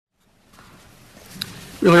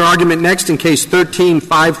We'll hear argument next in Case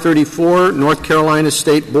 13-534, North Carolina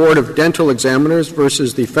State Board of Dental Examiners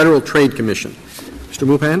versus the Federal Trade Commission. Mr.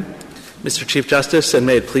 Mupan. Mr. Chief Justice, and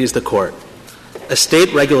may it please the Court. A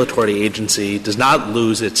state regulatory agency does not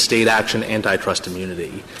lose its state action antitrust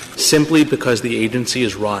immunity simply because the agency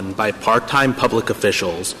is run by part-time public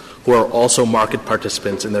officials who are also market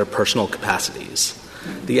participants in their personal capacities.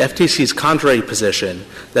 The FTC's contrary position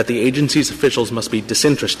that the agency's officials must be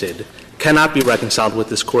disinterested cannot be reconciled with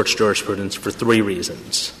this Court's jurisprudence for three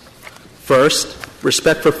reasons. First,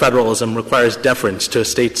 respect for federalism requires deference to a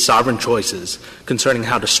state's sovereign choices concerning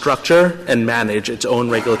how to structure and manage its own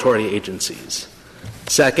regulatory agencies.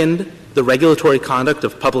 Second, the regulatory conduct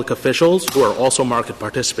of public officials who are also market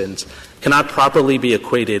participants cannot properly be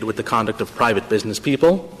equated with the conduct of private business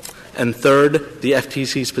people. And third, the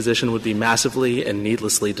FTC's position would be massively and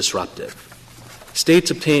needlessly disruptive.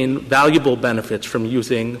 States obtain valuable benefits from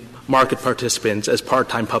using market participants as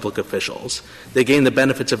part-time public officials. They gain the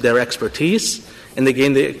benefits of their expertise, and they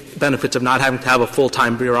gain the benefits of not having to have a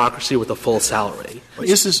full-time bureaucracy with a full salary.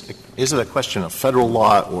 Is it a question of federal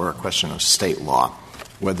law or a question of state law,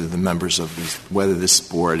 whether the members of whether this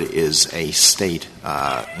board is a state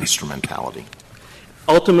instrumentality?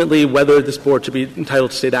 Ultimately, whether this board should be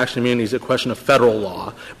entitled to state action immunity is a question of federal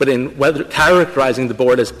law. But in whether characterizing the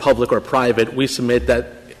board as public or private, we submit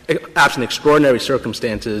that, absent extraordinary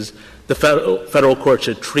circumstances, the federal court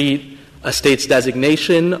should treat a state's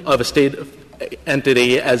designation of a state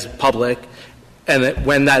entity as public, and that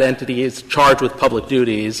when that entity is charged with public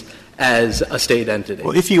duties as a state entity.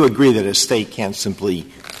 Well, if you agree that a state can't simply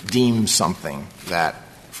deem something that,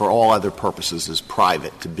 for all other purposes, is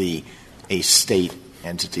private to be a state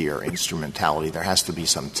entity or instrumentality, there has to be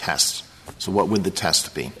some test. So what would the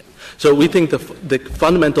test be? So we think the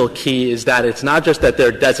fundamental key is that it's not just that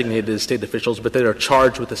they're designated as state officials, but they are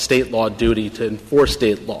charged with a state law duty to enforce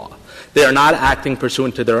state law. They are not acting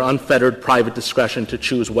pursuant to their unfettered private discretion to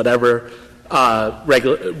choose whatever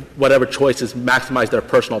choices maximize their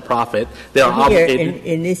personal profit. They are obligated.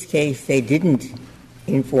 In this case, they didn't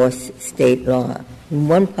enforce state law.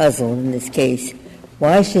 One puzzle in this case,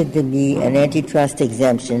 why should there be an antitrust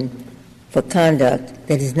exemption for conduct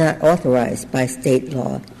that is not authorized by state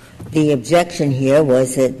law? The objection here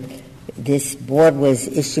was that this board was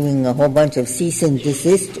issuing a whole bunch of cease and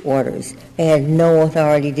desist orders. They had no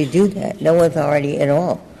authority to do that, no authority at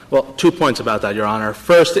all. Well, 2 points about that, Your Honor.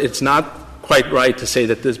 First, it's not quite right to say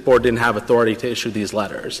that this board didn't have authority to issue these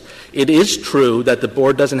letters. It is true that the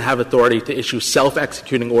board doesn't have authority to issue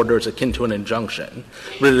self-executing orders akin to an injunction,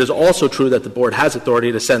 but it is also true that the board has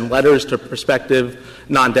authority to send letters to prospective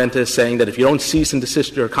non-dentists saying that if you don't cease and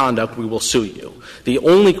desist your conduct, we will sue you. The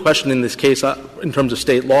only question in this case, in terms of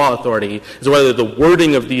state law authority, is whether the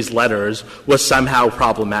wording of these letters was somehow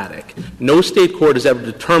problematic. No state court has ever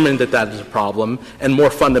determined that that is a problem, and more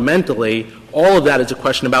fundamentally, all of that is a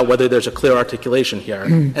question about whether there's a clear articulation here.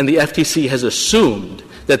 And the FTC has assumed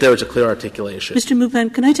that there is a clear articulation. Mr.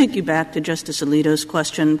 Mupan, can I take you back to Justice Alito's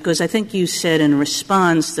question? Because I think you said in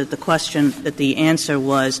response that the answer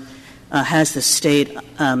was, has the state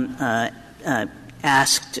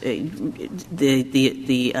asked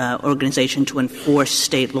the organization to enforce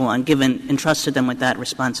state law and entrusted them with that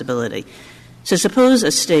responsibility. So suppose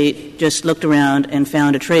a state just looked around and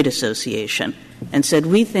found a trade association and said,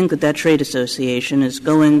 we think that trade association is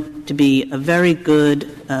going to be a very good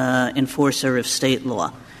enforcer of state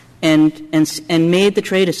law, and made the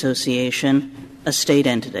trade association a state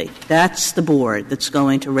entity. That's the board that's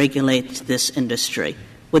going to regulate this industry.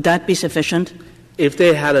 Would that be sufficient? If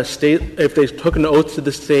they took an oath to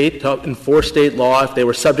the state to enforce state law, if they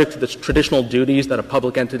were subject to the traditional duties that a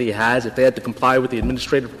public entity has, if they had to comply with the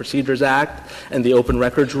Administrative Procedures Act and the Open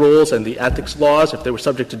Records Rules and the ethics laws, if they were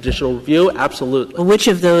subject to judicial review, absolutely. Well, which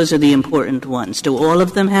of those are the important ones? Do all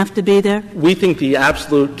of them have to be there? We think the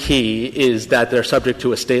absolute key is that they're subject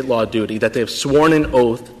to a state law duty, that they've sworn an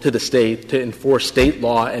oath to the state to enforce state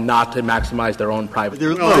law and not to maximize their own private.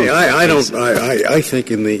 I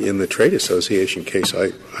think in the trade association case,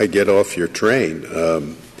 I get off your train.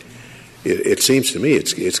 It seems to me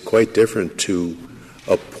it's quite different to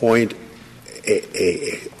appoint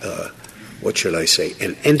what should I say,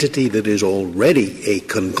 an entity that is already a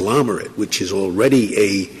conglomerate, which is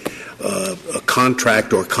already a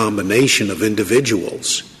contract or combination of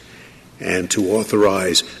individuals, and to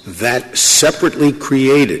authorize that separately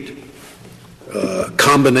created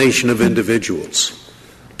combination of individuals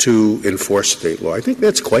to enforce state law. I think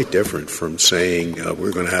that's quite different from saying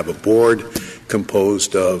we're going to have a board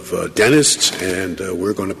composed of dentists and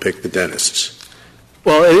we're going to pick the dentists.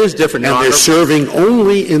 Well, it is different, Your And Honor. they're serving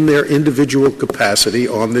only in their individual capacity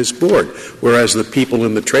on this board, whereas the people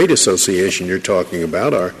in the trade association you're talking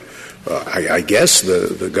about are, I guess,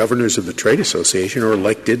 the governors of the trade association are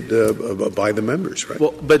elected by the members, right?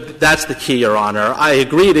 Well, but that's the key, Your Honor. I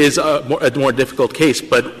agree it is a more difficult case,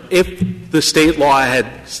 but if the state law had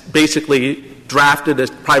basically drafted a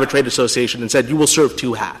private trade association and said you will serve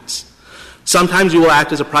two hats, sometimes you will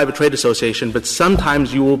act as a private trade association, but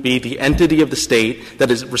sometimes you will be the entity of the state that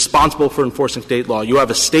is responsible for enforcing state law. You have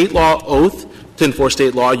a state law oath to enforce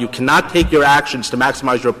state law. You cannot take your actions to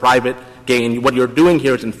maximize your private gain. What you're doing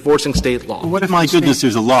here is enforcing state law. Well, my goodness,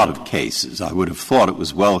 there's a lot of cases. I would have thought it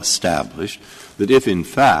was well established that if, in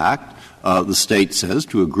fact, the state says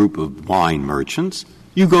to a group of wine merchants,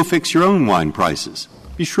 you go fix your own wine prices,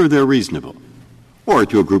 be sure they're reasonable. Or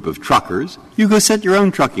to a group of truckers, you go set your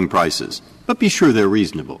own trucking prices, but be sure they're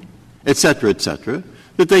reasonable, et cetera,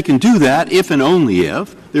 that they can do that if and only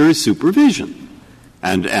if there is supervision.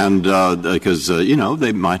 And because,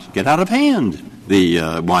 they might get out of hand,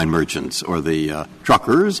 the wine merchants or the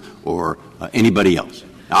truckers or anybody else.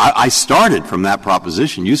 Now, I started from that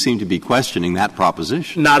proposition. You seem to be questioning that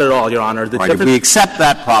proposition. Not at all, Your Honor. If we accept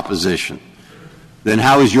that proposition, then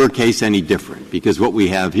how is your case any different? Because what we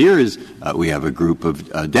have here is we have a group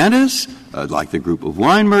of dentists, like the group of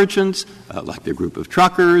wine merchants, like the group of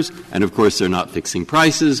truckers, and, of course, they're not fixing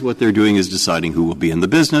prices. What they're doing is deciding who will be in the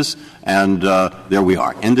business, and there we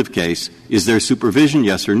are. End of case. Is there supervision,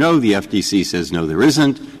 yes or no? The FTC says no, there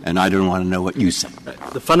isn't, and I don't want to know what you say.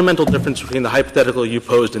 The fundamental difference between the hypothetical you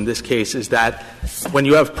posed in this case is that when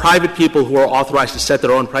you have private people who are authorized to set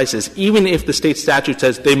their own prices, even if the state statute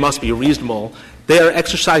says they must be reasonable, they are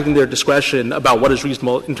exercising their discretion about what is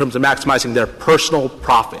reasonable in terms of maximizing their personal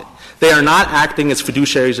profit. They are not acting as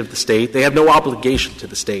fiduciaries of the state. They have no obligation to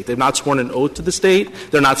the state. They've not sworn an oath to the state.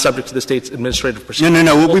 They're not subject to the state's administrative procedure.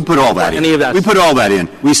 No. We put all that in. Any of that. We put all that in.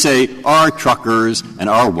 We say our truckers and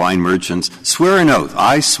our wine merchants swear an oath.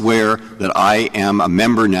 I swear that I am a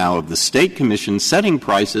member now of the State Commission setting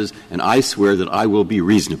prices, and I swear that I will be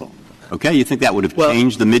reasonable. Okay? You think that would have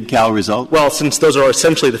changed the Mid-Cal result? Well, since those are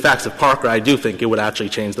essentially the facts of Parker, I do think it would actually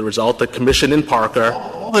change the result. The commission in Parker.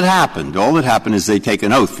 All that happened is they take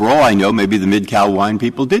an oath. For all I know, maybe the Mid-Cal wine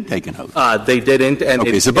people did take an oath. They didn't. And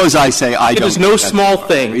okay, suppose I say I don't. It is no small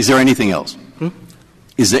thing. Is there anything else?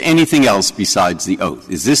 Is there anything else besides the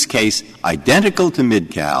oath? Is this case identical to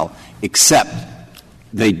Mid-Cal except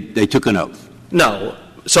they took an oath? No.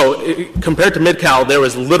 So compared to Mid-Cal, there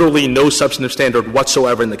was literally no substantive standard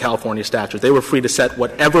whatsoever in the California statute. They were free to set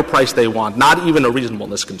whatever price they want, not even a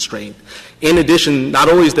reasonableness constraint. In addition, not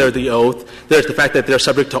only is there the oath, there's the fact that they're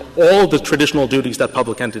subject to all the traditional duties that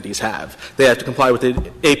public entities have. They have to comply with the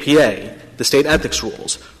APA, the state ethics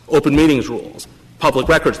rules, open meetings rules, public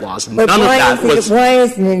records laws. But none of that was. Why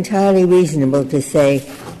isn't it entirely reasonable to say,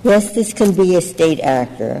 yes, this can be a state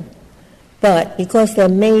actor, but because they're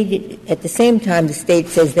made at the same time, the state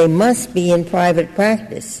says they must be in private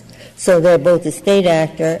practice. So they're both a state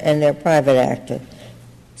actor and they're a private actor.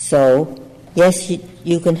 So, yes,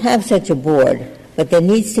 you can have such a board, but there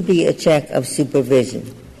needs to be a check of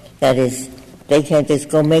supervision. That is, they can't just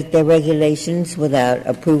go make their regulations without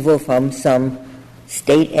approval from some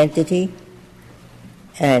state entity,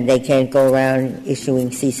 and they can't go around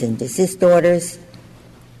issuing cease and desist orders.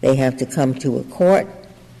 They have to come to a court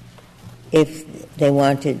if they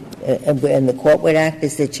wanted, and the court would act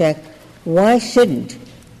as the check. Why shouldn't,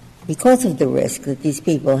 because of the risk that these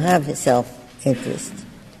people have a self-interest,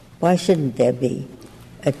 why shouldn't there be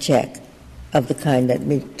a check of the kind that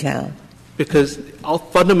Mid-Cal? Because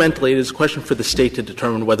fundamentally it is a question for the state to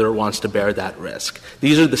determine whether it wants to bear that risk.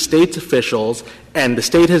 These are the state's officials, and the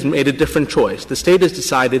state has made a different choice. The state has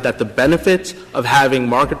decided that the benefits of having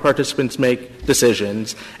market participants make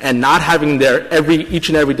decisions and not having each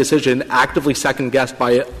and every decision actively second-guessed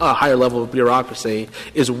by a higher level of bureaucracy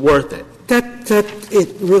is worth it. That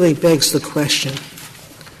it really begs the question.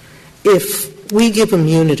 If we give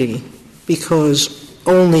immunity because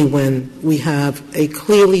only when we have a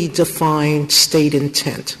clearly defined state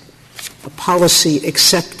intent, a policy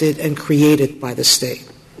accepted and created by the state,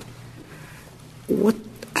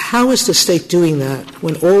 how is the state doing that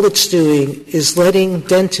when all it's doing is letting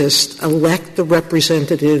dentists elect the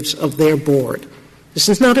representatives of their board? This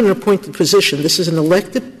is not an appointed position. This is an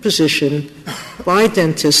elected position by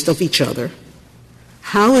dentists of each other.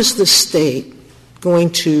 How is the state going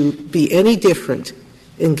to be any different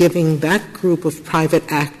in giving that group of private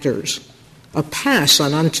actors a pass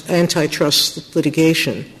on antitrust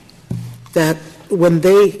litigation that when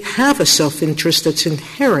they have a self-interest that's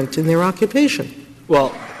inherent in their occupation?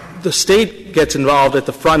 Well, the state gets involved at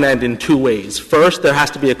the front end in two ways. First, there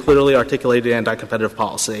has to be a clearly articulated anti-competitive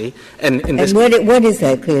policy. And what is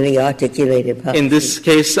that clearly articulated policy? In this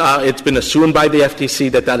case, it's been assumed by the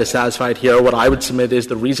FTC that is satisfied here. What I would submit is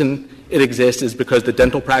the reason it exists is because the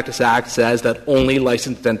Dental Practice Act says that only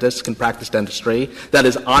licensed dentists can practice dentistry. That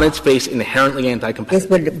is on its face inherently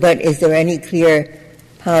anti-competitive. Yes, but is there any clear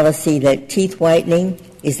policy that teeth whitening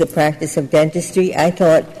is the practice of dentistry? I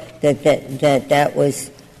thought that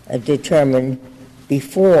was determined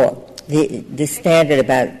before the standard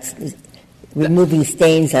about removing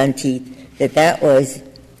stains on teeth, that was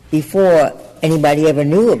before anybody ever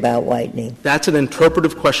knew about whitening. That's an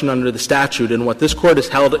interpretive question under the statute, and what this Court has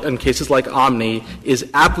held in cases like Omni is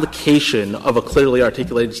application of a clearly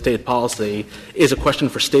articulated state policy is a question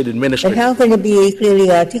for state administrators. But how can it be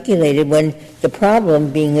clearly articulated when the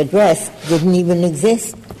problem being addressed didn't even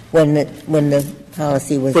exist when the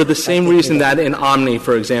policy was for the same reason that in Omni,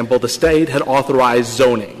 for example, the state had authorized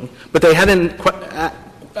zoning, but they hadn't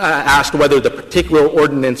asked whether the particular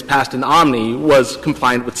ordinance passed in Omni was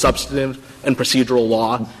compliant with substantive and procedural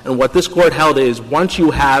law. And what this Court held is once you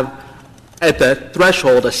have at the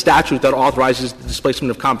threshold a statute that authorizes the displacement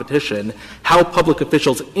of competition, how public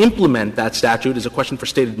officials implement that statute is a question for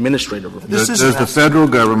state administrative review. Does the federal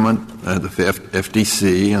government, the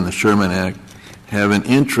FTC and the Sherman Act, have an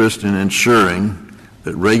interest in ensuring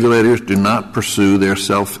that regulators do not pursue their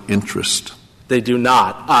self-interest? They do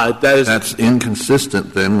not. That's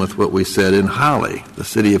inconsistent, then, with what we said in Holly. The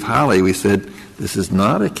city of Holly, we said, this is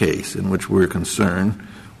not a case in which we're concerned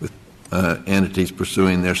with entities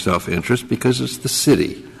pursuing their self-interest because it's the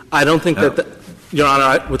city. I don't think Your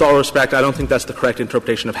Honor, with all respect, I don't think that's the correct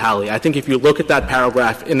interpretation of Halley. I think if you look at that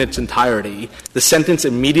paragraph in its entirety, the sentence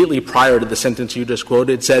immediately prior to the sentence you just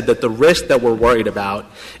quoted said that the risk that we're worried about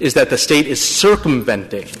is that the state is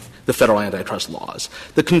circumventing the federal antitrust laws.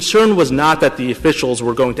 The concern was not that the officials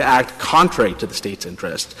were going to act contrary to the state's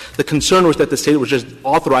interest. The concern was that the state was just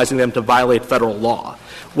authorizing them to violate federal law.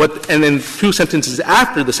 And then two sentences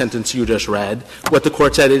after the sentence you just read, what the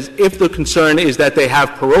Court said is if the concern is that they have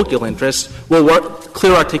parochial interests, well,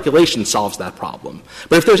 clear articulation solves that problem.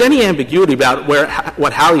 But if there's any ambiguity about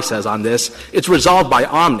what Halley says on this, it's resolved by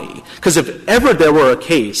Omni. Because if ever there were a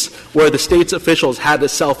case where the state's officials had a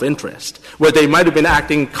self-interest, where they might have been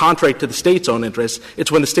acting contrary to the state's own interests, it's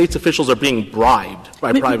when the state's officials are being bribed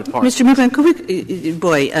by private parties. Mr.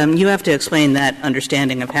 Milgram, you have to explain that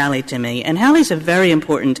understanding of Halley to me. And Halley's a very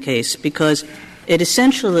important case because it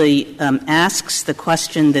essentially asks the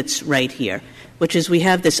question that's right here, which is we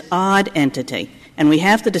have this odd entity, and we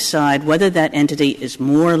have to decide whether that entity is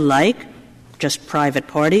more like just private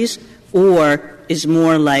parties or is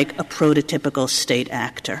more like a prototypical state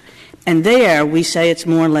actor. And there we say it's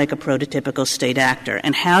more like a prototypical state actor.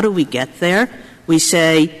 And how do we get there? We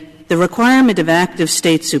say the requirement of active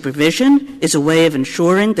state supervision is a way of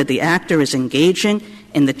ensuring that the actor is engaging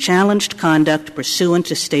in the challenged conduct pursuant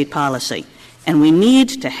to state policy. And we need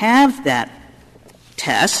to have that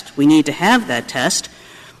test. We need to have that test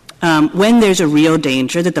when there's a real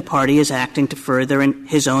danger that the party is acting to further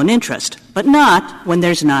his own interest, but not when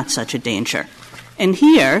there's not such a danger. And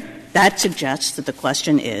here, that suggests that the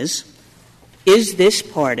question is this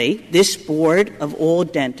party, this board of all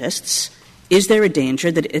dentists, is there a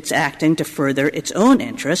danger that it's acting to further its own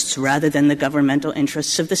interests rather than the governmental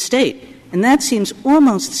interests of the state? And that seems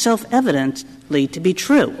almost self-evidently to be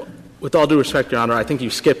true. With all due respect, Your Honor, I think you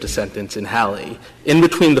skipped a sentence in Halley. In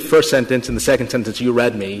between the first sentence and the second sentence you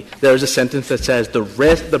read me, there is a sentence that says the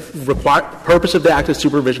purpose of the active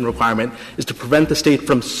supervision requirement is to prevent the state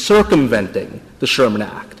from circumventing the Sherman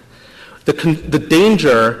Act. The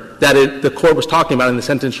danger that the Court was talking about in the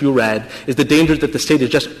sentence you read is the danger that the state is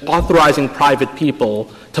just authorizing private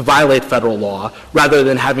people to violate federal law rather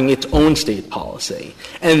than having its own state policy.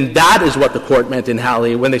 And that is what the Court meant in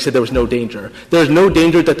Halley when they said there was no danger. There is no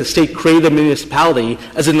danger that the state create a municipality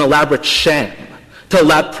as an elaborate sham to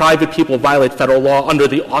let private people violate federal law under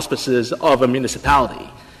the auspices of a municipality.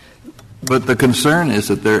 But the concern is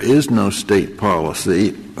that there is no state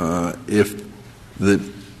policy if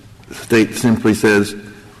the state simply says,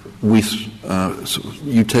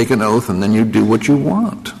 you take an oath and then you do what you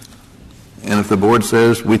want. And if the board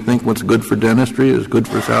says we think what's good for dentistry is good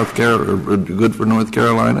for South Carolina or good for North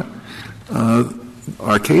Carolina,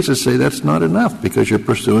 our cases say that's not enough because you're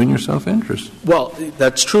pursuing your self-interest. Well,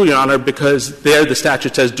 that's true, Your Honor, because there the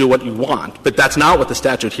statute says do what you want. But that's not what the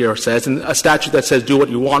statute here says. And a statute that says do what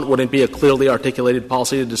you want wouldn't be a clearly articulated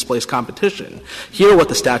policy to displace competition. Here what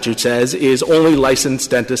the statute says is only licensed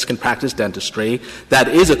dentists can practice dentistry. That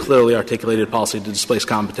is a clearly articulated policy to displace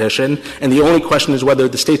competition. And the only question is whether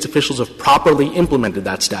the state's officials have properly implemented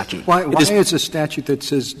that statute. Why is a statute that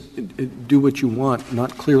says do what you want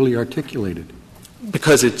not clearly articulated?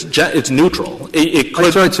 Because it's neutral. It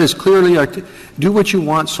could. So it says clearly do what you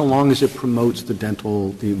want so long as it promotes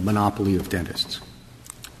the monopoly of dentists.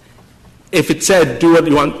 If it said do what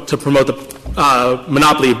you want to promote the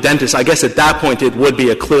monopoly of dentists, I guess at that point it would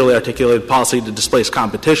be a clearly articulated policy to displace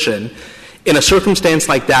competition. In a circumstance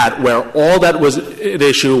like that, where all that was at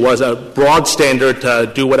issue was a broad standard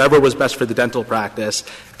to do whatever was best for the dental practice,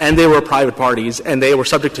 and they were private parties, and they were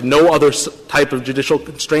subject to no other type of judicial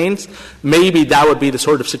constraints, maybe that would be the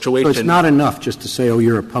sort of situation. So it's not enough just to say, oh,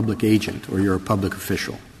 you're a public agent or you're a public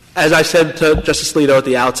official. As I said to Justice Alito at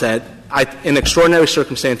the outset, in extraordinary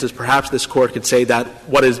circumstances, perhaps this Court could say that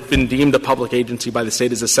what has been deemed a public agency by the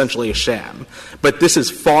State is essentially a sham. But this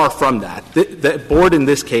is far from that. The board in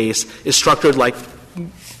this case is structured like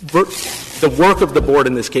the work of the board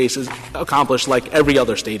in this case is accomplished like every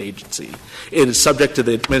other State agency. It is subject to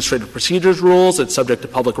the administrative procedures rules. It's subject to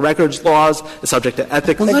public records laws. It's subject to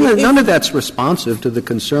ethics. Well, none of that's responsive to the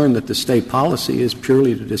concern that the State policy is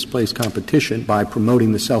purely to displace competition by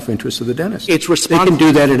promoting the self-interest of the dentist. It's responsive. They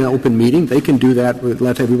can do that in an open meeting. They can do that,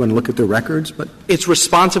 let everyone look at the records. But it's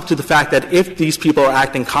responsive to the fact that if these people are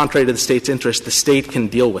acting contrary to the State's interest, the State can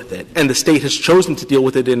deal with it. And the State has chosen to deal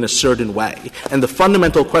with it in a certain way. And the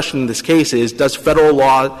fundamental question in this case is, does Federal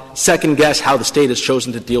law second-guess how the State has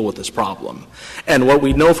chosen to deal with this problem? And what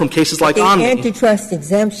we know from cases like Omni — The antitrust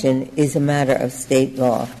exemption is a matter of State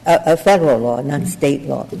law, Federal law, not State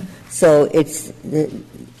law. So it's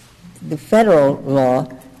the Federal law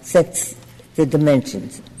sets the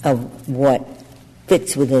dimensions of what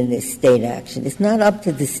fits within this State action. It's not up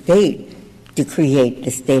to the State to create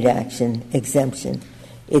the State action exemption.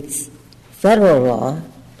 It's Federal law,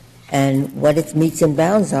 and what its metes and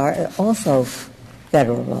bounds are also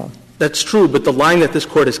Federal law. That's true, but the line that this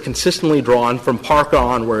Court has consistently drawn from Parker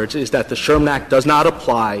onwards is that the Sherman Act does not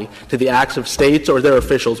apply to the acts of States or their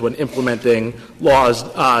officials when implementing laws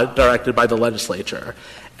directed by the legislature.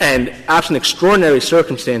 And absent extraordinary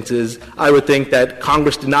circumstances, I would think that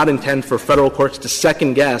Congress did not intend for Federal courts to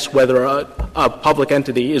second-guess whether a public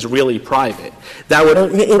entity is really private. That would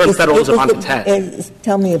turn Federalism on its head.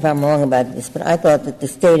 Tell me if I'm wrong about this, but I thought that the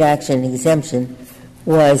State action exemption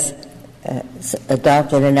was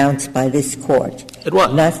adopted, announced by this Court. It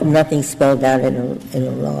was. Nothing spelled out in a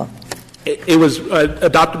law. It was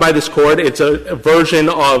adopted by this Court. It's a version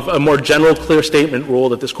of a more general clear statement rule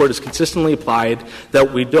that this Court has consistently applied,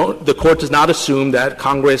 that the Court does not assume that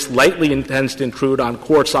Congress lightly intends to intrude on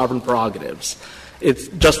core sovereign prerogatives. It's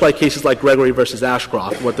just like cases like Gregory versus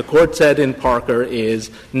Ashcroft. What the Court said in Parker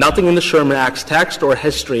is nothing in the Sherman Act's text or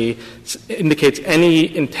history indicates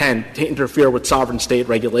any intent to interfere with sovereign State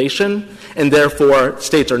regulation, and therefore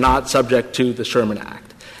States are not subject to the Sherman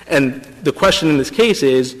Act. And the question in this case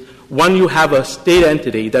is, when you have a State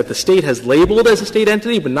entity that the State has labeled as a State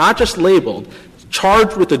entity, but not just labeled,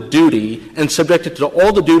 charged with a duty and subjected to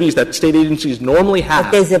all the duties that State agencies normally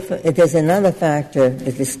have. But there's another factor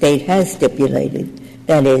that the State has stipulated.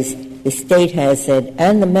 That is, the State has said,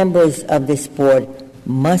 and the members of this board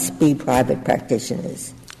must be private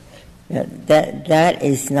practitioners. Now, that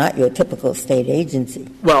is not your typical State agency.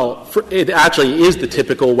 Well, it actually is the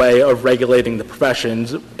typical way of regulating the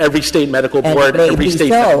professions. Every State medical board, every State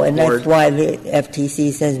medical board. And that's why the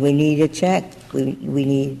FTC says we need a check. We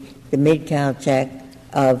need the mid-count check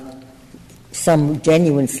of some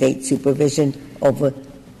genuine State supervision over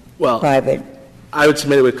private. I would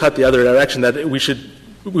submit it would cut the other direction, that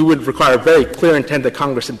we would require a very clear intent that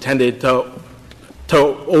Congress intended to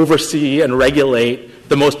oversee and regulate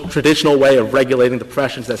the most traditional way of regulating the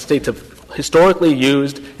professions that States have historically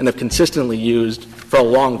used and have consistently used for a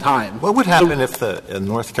long time. What would happen if the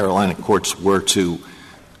North Carolina courts were to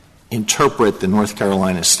interpret the North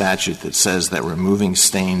Carolina statute that says that removing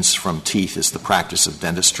stains from teeth is the practice of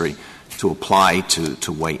dentistry to apply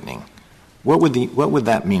to whitening? What would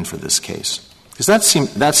that mean for this case? Because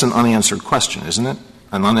that's an unanswered question, isn't it?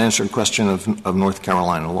 An unanswered question of North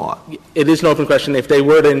Carolina law. It is an open question. If they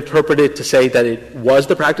were to interpret it to say that it was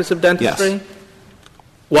the practice of dentistry, yes.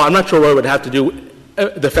 Well, I'm not sure what it would have to do,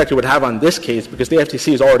 the effect it would have on this case, because the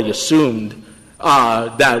FTC has already assumed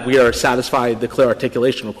that we are satisfied the clear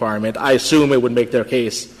articulation requirement. I assume it would make their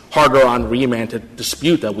case harder on remand to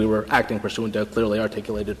dispute that we were acting pursuant to a clearly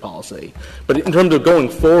articulated policy. But in terms of going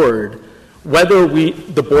forward, whether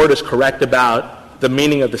the board is correct about the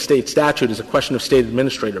meaning of the state statute is a question of state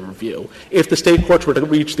administrative review. If the state courts were to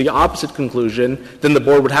reach the opposite conclusion, then the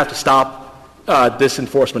board would have to stop this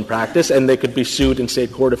enforcement practice, and they could be sued in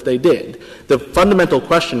state court if they did. The fundamental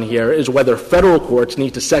question here is whether federal courts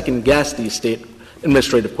need to second-guess these state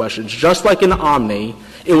administrative questions. Just like in Omni,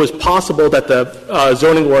 it was possible that the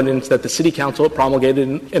zoning ordinance that the city council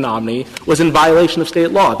promulgated in Omni was in violation of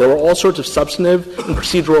state law. There were all sorts of substantive and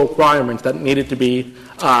procedural requirements that needed to be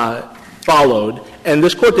followed, and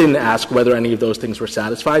this court didn't ask whether any of those things were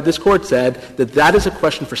satisfied. This court said that that is a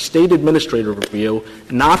question for state administrative review,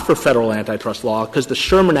 not for federal antitrust law, because the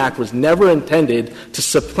Sherman Act was never intended to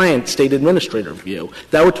supplant state administrative review.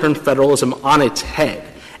 That would turn federalism on its head.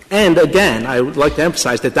 And again, I would like to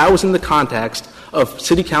emphasize that that was in the context of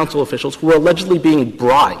city council officials who were allegedly being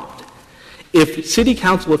bribed. If city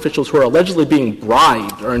council officials who are allegedly being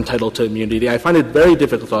bribed are entitled to immunity, I find it very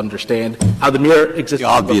difficult to understand how the mere existence The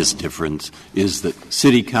obvious difference is that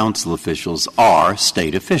city council officials are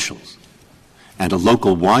state officials, and a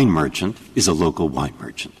local wine merchant is a local wine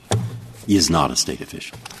merchant. He is not a state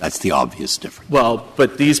official. That's the obvious difference. Well,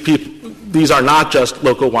 but these are not just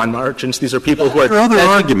local wine merchants. These are people who are... Your other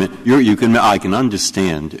argument, I can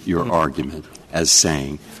understand your argument as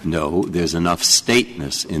saying, no, there's enough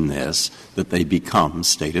stateness in this that they become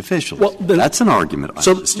state officials. Well, that's an argument I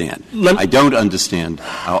understand. I don't understand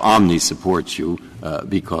how Omni supports you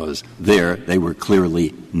because they were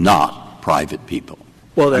clearly not private people.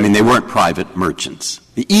 Well, they weren't private merchants.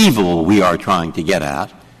 The evil we are trying to get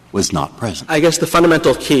at was not present. I guess the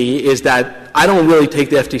fundamental key is that I don't really take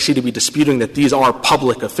the FTC to be disputing that these are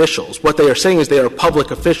public officials. What they are saying is they are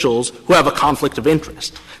public officials who have a conflict of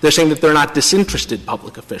interest. They're saying that they're not disinterested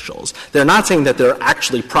public officials. They're not saying that they're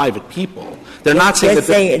actually private people. They're not saying that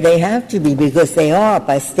they have to be because they are,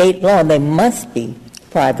 by state law, they must be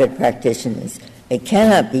private practitioners. They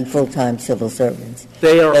cannot be full-time civil servants.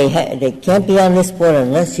 They can't be on this board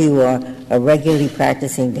unless you are a regularly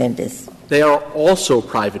practicing dentist. They are also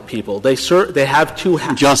private people. They have two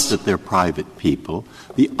hats. Just that they're private people.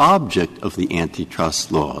 The object of the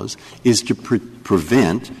antitrust laws is to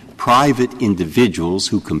prevent private individuals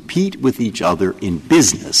who compete with each other in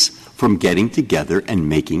business from getting together and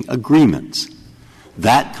making agreements.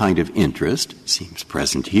 That kind of interest seems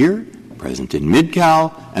present here, present in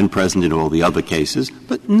Midcow, and present in all the other cases,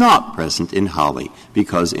 but not present in Holly,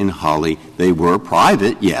 because in Holly they were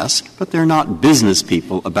private, yes, but they're not business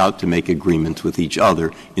people about to make agreements with each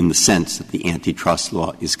other in the sense that the antitrust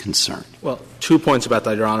law is concerned. Well, 2 points about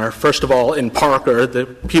that, Your Honor. First of all, in Parker, the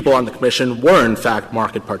people on the commission were in fact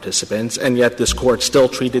market participants, and yet this court still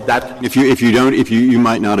treated that. If you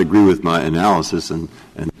might not agree with my analysis and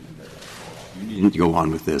you need to go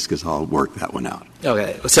on with this because I'll work that one out.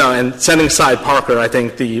 Okay. So, and setting aside Parker, I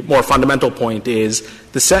think the more fundamental point is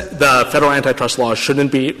the federal antitrust laws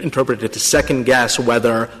shouldn't be interpreted to second-guess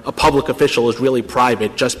whether a public official is really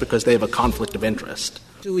private just because they have a conflict of interest.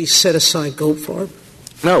 Do we set aside Goldfarb?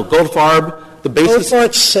 No. Goldfarb, the basis...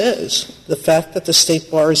 Goldfarb says the fact that the State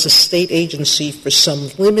Bar is a state agency for some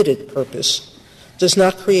limited purpose does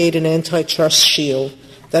not create an antitrust shield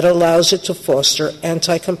that allows it to foster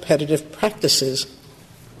anti-competitive practices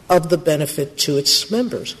of the benefit to its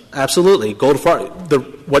members. Absolutely.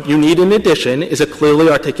 Goldfarb, what you need in addition is a clearly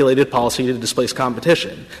articulated policy to displace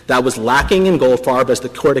competition. That was lacking in Goldfarb, as the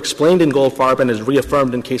Court explained in Goldfarb and is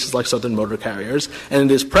reaffirmed in cases like Southern Motor Carriers, and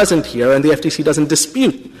it is present here, and the FTC doesn't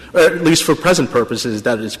dispute, or at least for present purposes,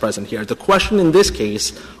 that it is present here. The question in this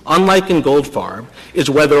case, unlike in Goldfarb, is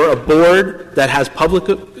whether a board that has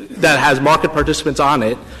market participants on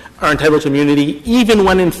it are entitled to immunity even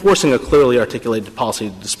when enforcing a clearly articulated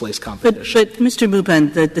policy to displace competition. But Mr.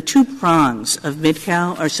 Mupan, the two prongs of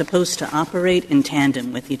Midcow are supposed to operate in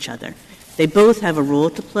tandem with each other. They both have a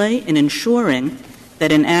role to play in ensuring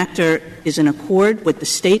that an actor is in accord with the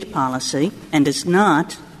state policy and is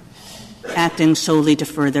not acting solely to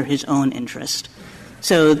further his own interest.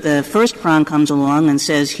 So the first prong comes along and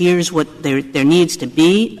says, here's what there needs to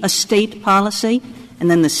be a state policy. And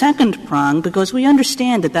then the second prong, because we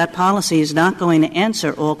understand that policy is not going to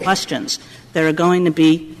answer all questions. There are going to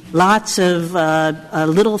be lots of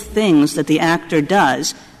little things that the actor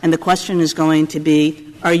does, and the question is going to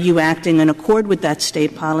be, are you acting in accord with that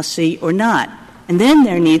state policy or not? And then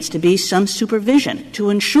there needs to be some supervision to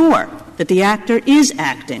ensure that the actor is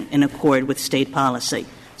acting in accord with state policy.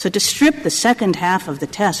 So to strip the second half of the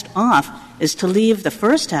test off is to leave the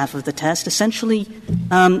first half of the test essentially,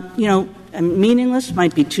 meaningless,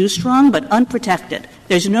 might be too strong, but unprotected.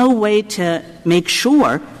 There's no way to make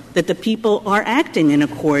sure that the people are acting in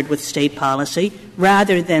accord with state policy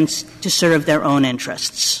rather than to serve their own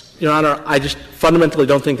interests. Your Honor, I just fundamentally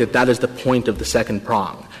don't think that that is the point of the second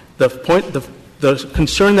prong. The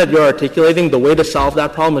concern that you're articulating, the way to solve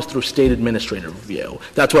that problem is through state administrative review.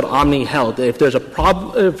 That's what Omni held. If there's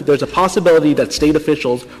a possibility that state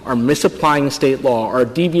officials are misapplying state law or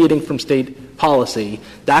deviating from state policy,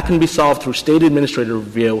 that can be solved through state administrative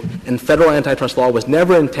review, and federal antitrust law was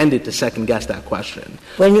never intended to second-guess that question.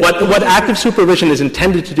 What active supervision is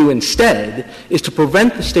intended to do instead is to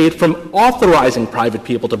prevent the state from authorizing private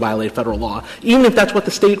people to violate federal law, even if that's what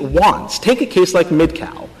the state wants. Take a case like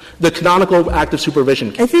Midcow, the canonical active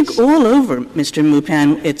supervision case. I think all over, Mr.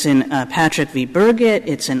 Mupan, it's in Patrick v. Burgett,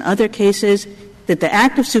 it's in other cases, that the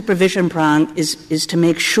active supervision prong is to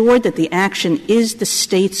make sure that the action is the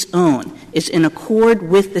state's own, is in accord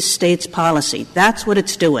with the state's policy. That's what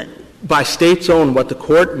it's doing. By state's own, what the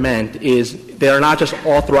court meant is they are not just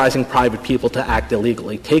authorizing private people to act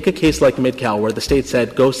illegally. Take a case like Midcow where the state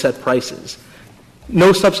said, go set prices.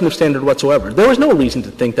 No substantive standard whatsoever. There was no reason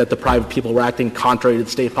to think that the private people were acting contrary to the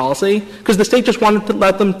state policy because the state just wanted to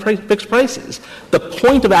let them fix prices. The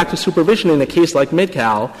point of active supervision in a case like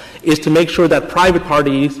Midcow is to make sure that private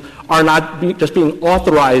parties are not just being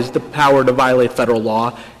authorized the power to violate federal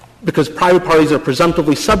law, because private parties are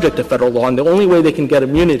presumptively subject to federal law, and the only way they can get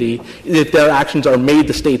immunity is if their actions are made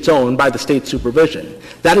the state's own by the state's supervision.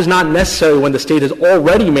 That is not necessary when the state has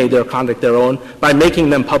already made their conduct their own by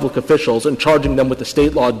making them public officials and charging them with the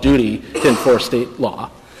state law duty to enforce state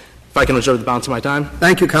law. If I can reserve the balance of my time.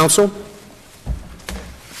 Thank you, counsel.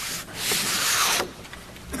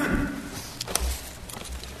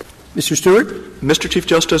 Mr. Stewart. Mr. Chief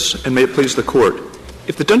Justice, and may it please the Court,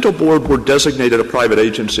 if the Dental Board were designated a private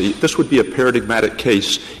agency, this would be a paradigmatic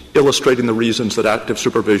case illustrating the reasons that active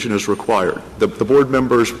supervision is required. The board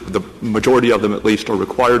members, the majority of them at least, are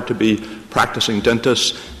required to be practicing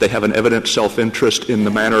dentists. They have an evident self-interest in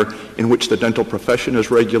the manner in which the dental profession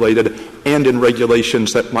is regulated and in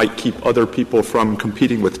regulations that might keep other people from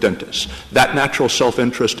competing with dentists. That natural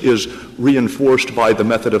self-interest is reinforced by the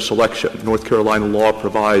method of selection. North Carolina law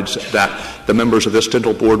provides that the members of this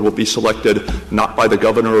dental board will be selected not by the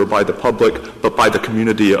governor or by the public, but by the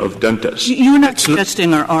community of dentists. You're not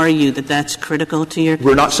suggesting, or are you, that that's critical to your case?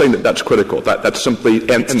 We're not saying that that's critical. That's simply...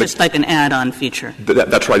 It's just like an add-on feature.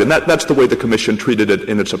 That's right. And that's the way the Commission treated it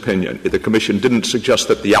in its opinion. The Commission didn't suggest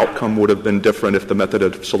that the outcome would have been different if the method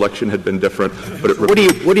of selection had been different. But what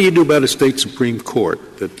do you do about a state Supreme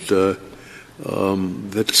Court that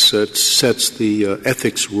sets the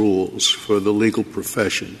ethics rules for the legal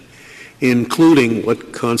profession, including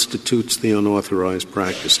what constitutes the unauthorized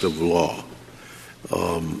practice of law?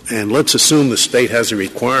 And let's assume the state has a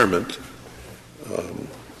requirement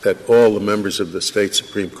that all the members of the state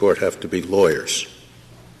Supreme Court have to be lawyers.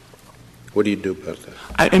 What do you do about that?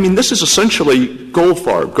 I mean, this is essentially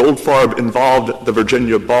Goldfarb. Goldfarb involved the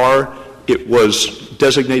Virginia bar. It was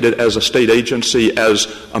designated as a state agency as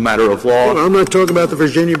a matter of law. Well, I'm not talking about the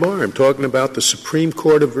Virginia bar. I'm talking about the Supreme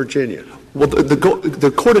Court of Virginia. Well, the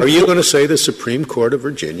court of... Are you going to say the Supreme Court of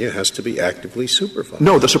Virginia has to be actively supervised?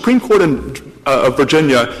 No, the Supreme Court of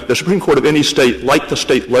Virginia, the Supreme Court of any state, like the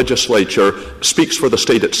state legislature, speaks for the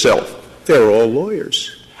state itself. They're all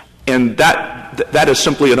lawyers. And that is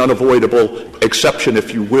simply an unavoidable exception,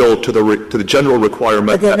 if you will, to the general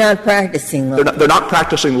requirement. But they're not practicing law. They're not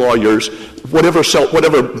practicing lawyers. Whatever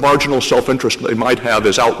marginal self-interest they might have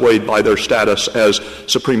is outweighed by their status as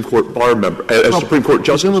Supreme Court bar member, as Supreme Court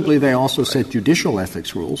justice. Presumably, they also set judicial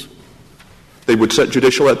ethics rules. They would set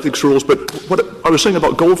judicial ethics rules, but what I was saying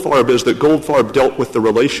about Goldfarb is that Goldfarb dealt with the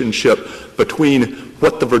relationship between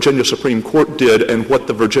what the Virginia Supreme Court did and what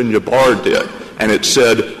the Virginia bar did. And it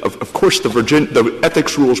said, of course, the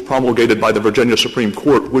ethics rules promulgated by the Virginia Supreme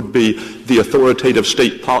Court would be the authoritative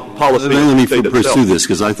state policy. Let me pursue this,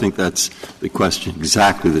 because I think that's the question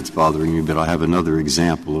exactly that's bothering me, but I have another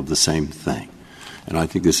example of the same thing. And I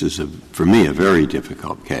think this is, for me, a very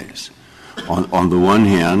difficult case. On the one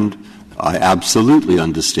hand, I absolutely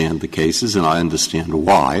understand the cases, and I understand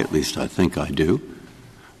why, at least I think I do.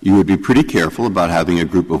 You would be pretty careful about having a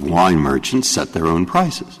group of wine merchants set their own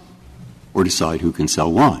prices or decide who can sell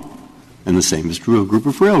wine. And the same is true of a group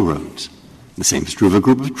of railroads. The same is true of a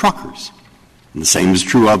group of truckers. And the same is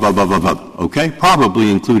true of, okay, probably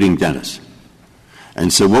including dentists.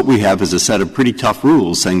 And so what we have is a set of pretty tough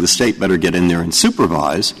rules saying the state better get in there and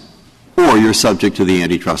supervise, or you're subject to the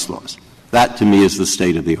antitrust laws. That, to me, is the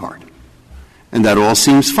state of the art. And that all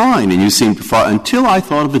seems fine, and you seem to follow, until I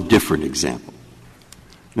thought of a different example.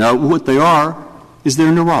 Now, what they are is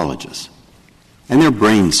they're neurologists, and they're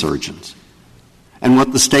brain surgeons. And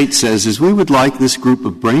what the state says is we would like this group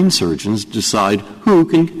of brain surgeons to decide who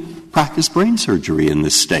can practice brain surgery in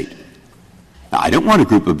this state. Now, I don't want a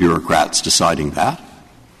group of bureaucrats deciding that.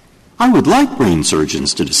 I would like brain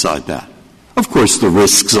surgeons to decide that. Of course, the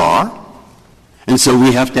risks are. And so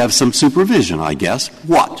we have to have some supervision, I guess.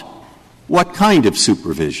 What? What kind of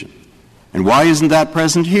supervision? And why isn't that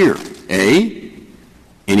present here? A,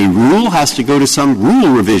 any rule has to go to some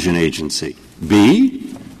rule revision agency.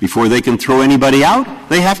 B, before they can throw anybody out,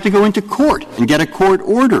 they have to go into court and get a court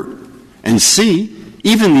order. And C,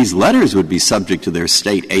 even these letters would be subject to their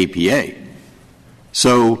state APA.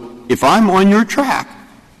 So if I'm on your track,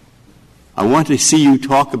 I want to see you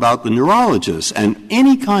talk about the neurologists and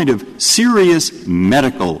any kind of serious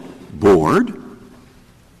medical board.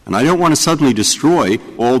 And I don't want to suddenly destroy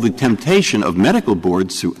all the temptation of medical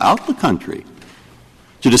boards throughout the country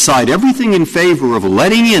to decide everything in favor of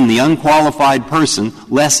letting in the unqualified person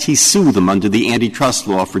lest he sue them under the antitrust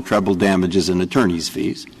law for treble damages and attorney's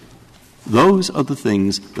fees. Those are the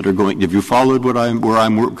things that are going — have you followed where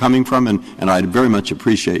I'm coming from? And I'd very much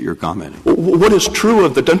appreciate your comment. What is true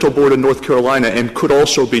of the dental board in North Carolina and could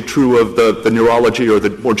also be true of the neurology or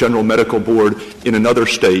the more general medical board in another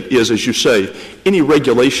state is, as you say, any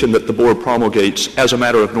regulation that the board promulgates as a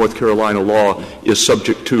matter of North Carolina law is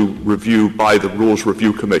subject to review by the Rules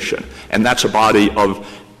Review Commission. And that's a body of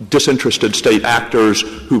disinterested state actors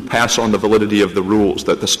who pass on the validity of the rules.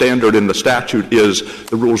 That the standard in the statute is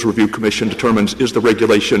the Rules Review Commission determines is the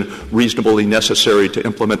regulation reasonably necessary to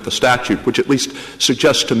implement the statute, which at least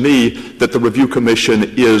suggests to me that the Review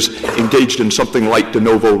Commission is engaged in something like de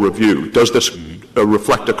novo review. Does this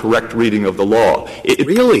reflect a correct reading of the law?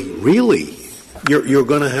 Really? You're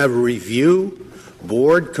going to have a review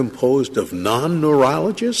board composed of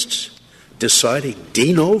non-neurologists deciding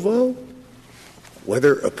de novo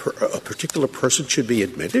whether a particular person should be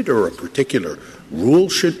admitted or a particular rule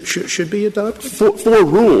should be adopted? For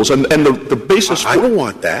rules, and the basis — I don't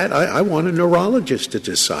want that. I want a neurologist to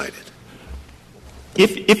decide it.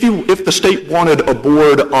 If the state wanted a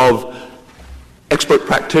board of expert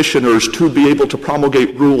practitioners to be able to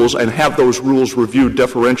promulgate rules and have those rules reviewed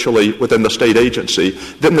deferentially within the state agency,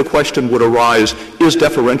 then the question would arise, is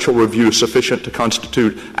deferential review sufficient to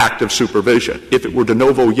constitute active supervision? If it were de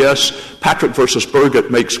novo, yes. Patrick versus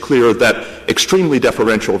Burgett makes clear that extremely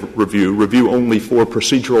deferential review only for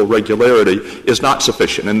procedural regularity, is not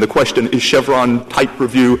sufficient. And the question, is Chevron-type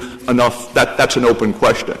review enough? That's an open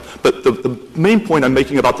question. But the main point I'm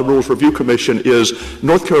making about the Rules Review Commission is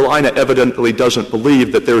North Carolina evidently doesn't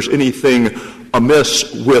believe that there's anything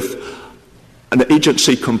amiss with an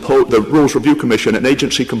agency the Rules Review Commission, an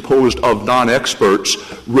agency composed of non-experts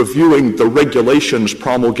reviewing the regulations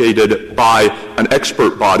promulgated by an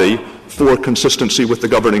expert body for consistency with the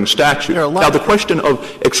governing statute. Now, the question of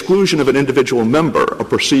exclusion of an individual member, a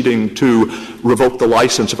proceeding to revoke the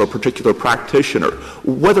license of a particular practitioner,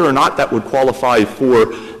 whether or not that would qualify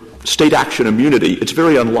for state action immunity, it's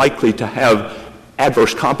very unlikely to have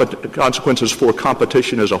adverse consequences for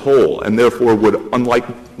competition as a whole, and therefore would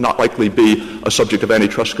not likely be a subject of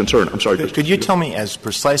antitrust concern. I'm sorry. Could you tell me as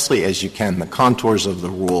precisely as you can the contours of the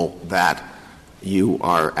rule that you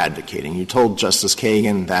are advocating? You told Justice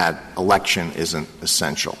Kagan that election isn't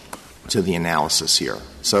essential to the analysis here.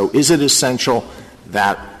 So is it essential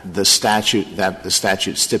that the statute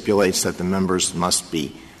stipulates that the members must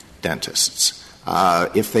be dentists?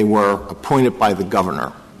 If they were appointed by the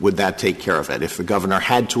governor, would that take care of it? If the governor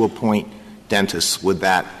had to appoint dentists, would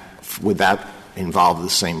that involve the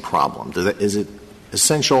same problem? Is it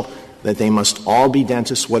essential that they must all be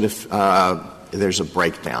dentists? What if there's a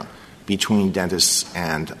breakdown between dentists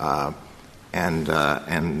and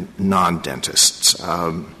non-dentists?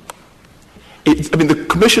 The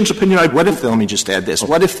Commission's opinion — let me just add this.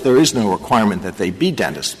 What if there is no requirement that they be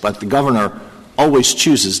dentists, but the governor always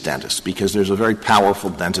chooses dentists because there's a very powerful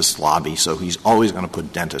dentist lobby, so he's always going to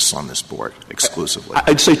put dentists on this board exclusively?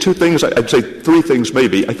 I'd say two things. I'd say three things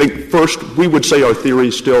maybe. I think first, we would say our theory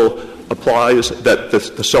still applies, that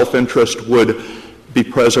the self-interest would be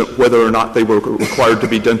present whether or not they were required to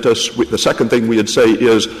be dentists. The second thing we would say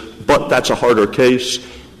is, but that's a harder case.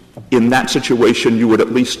 In that situation, you would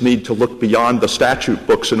at least need to look beyond the statute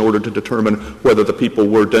books in order to determine whether the people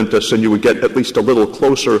were dentists, and you would get at least a little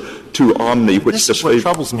closer to Omni, which this is what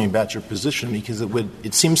troubles me about your position, because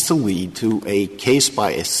it seems to lead to a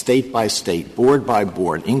state-by-state,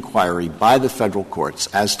 board-by-board inquiry by the federal courts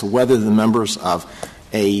as to whether the members of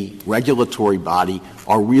a regulatory body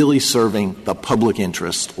are really serving the public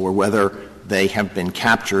interest or whether they have been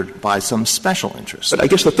captured by some special interest. But I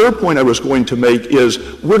guess the third point I was going to make is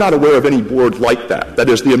we're not aware of any board like that. That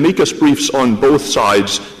is, the amicus briefs on both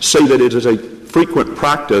sides say that it is a frequent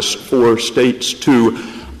practice for states to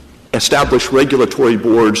establish regulatory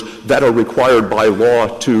boards that are required by law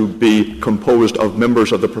to be composed of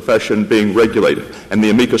members of the profession being regulated. And the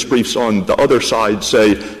amicus briefs on the other side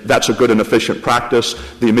say that's a good and efficient practice.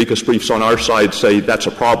 The amicus briefs on our side say that's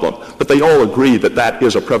a problem. But they all agree that that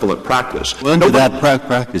is a prevalent practice. Well, under that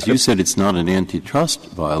practice, you said it's not an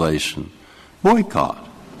antitrust violation. Boycott.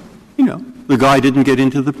 The guy didn't get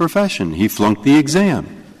into the profession. He flunked the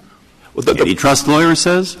exam. Well, the antitrust lawyer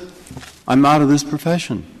says, I'm out of this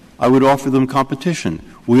profession. I would offer them competition.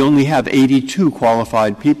 We only have 82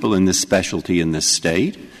 qualified people in this specialty in this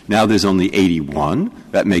state. Now there's only 81.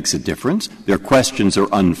 That makes a difference. Their questions are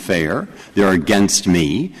unfair. They're against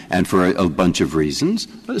me, and for a bunch of reasons.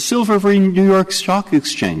 Silver for New York Stock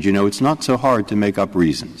Exchange. It's not so hard to make up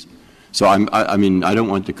reasons. So I don't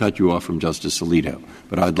want to cut you off from Justice Alito,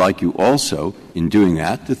 but I'd like you also, in doing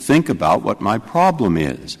that, to think about what my problem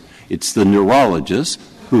is. It's the neurologists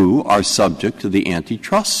who are subject to the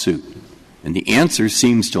antitrust suit. And the answer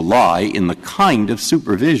seems to lie in the kind of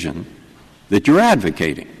supervision that you're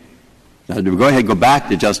advocating. Now, go ahead, go back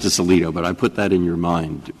to Justice Alito, but I put that in your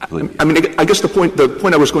mind, please. I guess the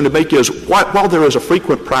point I was going to make is while there is a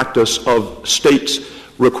frequent practice of states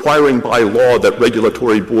requiring by law that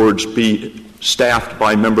regulatory boards be staffed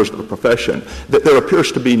by members of the profession, that there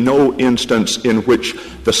appears to be no instance in which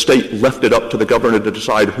the state left it up to the governor to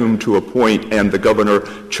decide whom to appoint and the governor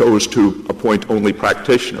chose to appoint only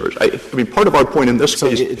practitioners. Part of our point in this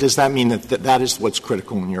case... Does that mean that is what's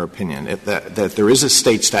critical in your opinion, that there is a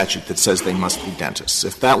state statute that says they must be dentists?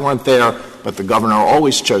 If that weren't there, but the governor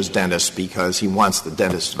always chose dentists because he wants the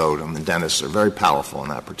dentist vote, and the dentists are very powerful in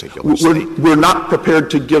that particular state. We're not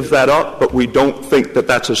prepared to give that up, but we don't think that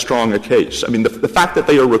that's as strong a case. The fact that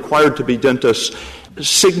they are required to be dentists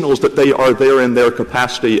signals that they are there in their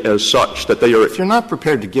capacity as such, that they are... If you're not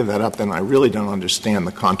prepared to give that up, then I really don't understand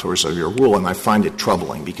the contours of your rule, and I find it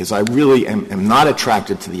troubling, because I really am not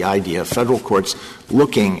attracted to the idea of federal courts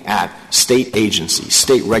looking at state agencies,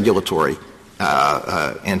 state regulatory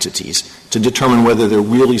entities, to determine whether they're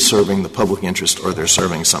really serving the public interest or they're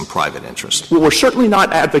serving some private interest. Well, we're certainly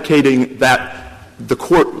not advocating that the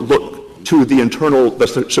court look to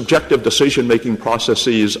the subjective decision-making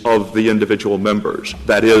processes of the individual members.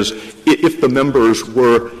 That is, if the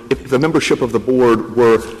membership of the board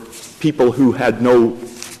were people who had no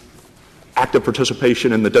active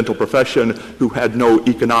participation in the dental profession, who had no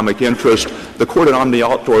economic interest, the court in Omni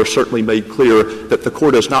Outdoor certainly made clear that the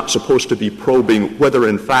court is not supposed to be probing whether,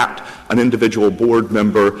 in fact, an individual board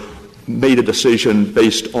member made a decision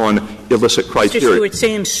based on illicit criteria. Mr. Stewart,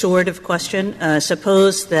 same sort of question.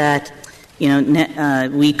 Suppose that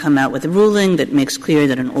we come out with a ruling that makes clear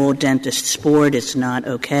that an all-dentists board is not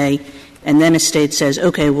okay, and then a state says,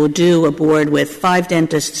 okay, we'll do a board with 5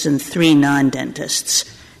 dentists and 3 non-dentists.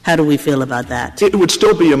 How do we feel about that? It would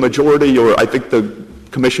still be a majority, or I think the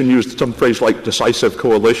Commission used some phrase like decisive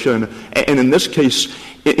coalition. And in this case,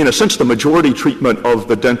 in a sense, the majority treatment of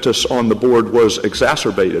the dentists on the board was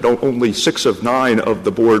exacerbated. Only 6 of 9 of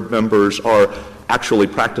the board members are actually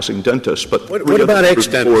practicing dentists. But what about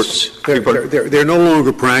ex-dentists? They're no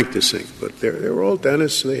longer practicing, but they're all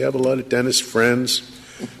dentists. They have a lot of dentist friends.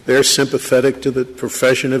 They're sympathetic to the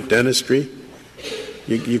profession of dentistry.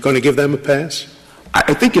 You're going to give them a pass?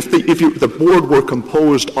 I think if the board were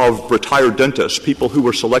composed of retired dentists, people who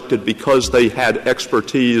were selected because they had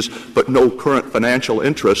expertise but no current financial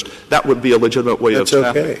interest, that would be a legitimate way of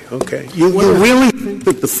staffing. Okay. You really think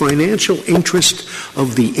that the financial interest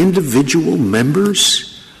of the individual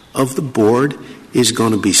members of the board is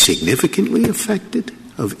going to be significantly affected?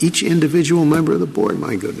 Of each individual member of the board?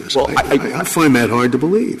 My goodness. Well, I find that hard to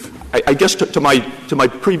believe. I guess to my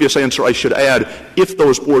previous answer, I should add, if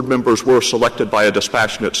those board members were selected by a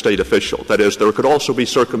dispassionate state official, that is, there could also be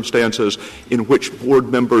circumstances in which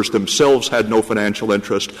board members themselves had no financial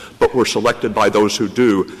interest but were selected by those who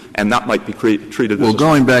do, and that might be treated well, as...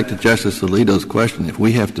 Well, going back to Justice Alito's question, if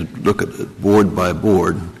we have to look at it board by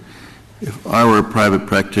board, if I were a private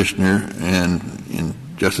practitioner and in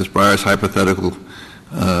Justice Breyer's hypothetical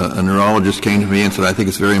a neurologist came to me and said, I think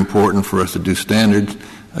it's very important for us to do standards.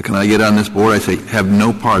 Can I get on this board? I say, have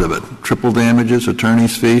no part of it. Triple damages,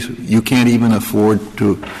 attorney's fees. You can't even afford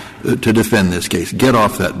to defend this case. Get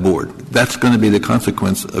off that board. That's going to be the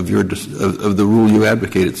consequence of of the rule you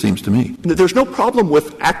advocate, it seems to me. There's no problem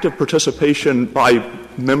with active participation by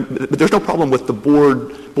there's no problem with the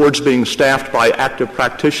boards being staffed by active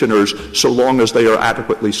practitioners so long as they are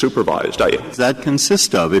adequately supervised. Does that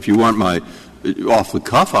consist of, if you want my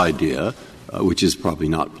off-the-cuff idea, which is probably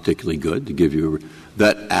not particularly good to give you,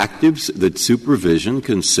 that supervision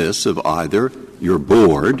consists of either your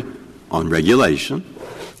board on regulation,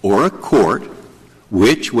 or a court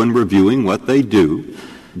which, when reviewing what they do,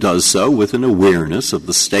 does so with an awareness of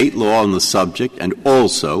the state law on the subject and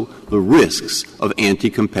also the risks of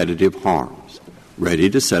anti-competitive harms, ready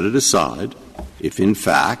to set it aside if, in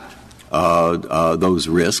fact, those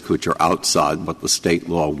risks, which are outside what the state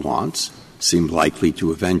law wants, seem likely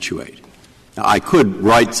to eventuate. Now, I could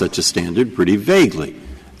write such a standard pretty vaguely,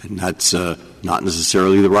 and that's not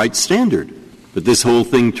necessarily the right standard. But this whole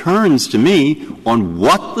thing turns to me on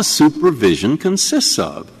what the supervision consists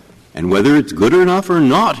of and whether it's good enough or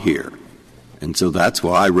not here. And so that's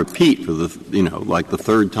why I repeat for like the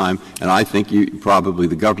third time, and I think probably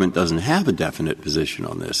the government doesn't have a definite position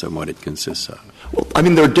on this and what it consists of. Well, I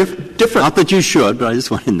mean, there are different. Not that you should, but I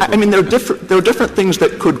just want to know. I mean, there are different things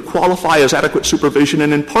that could qualify as adequate supervision,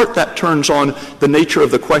 and in part that turns on the nature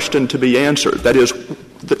of the question to be answered. That is,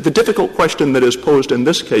 the difficult question that is posed in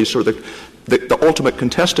this case, or the ultimate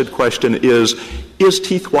contested question is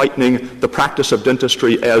teeth whitening the practice of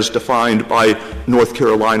dentistry as defined by North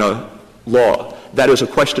Carolina law? That is a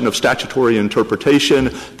question of statutory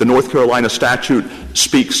interpretation. The North Carolina statute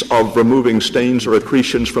speaks of removing stains or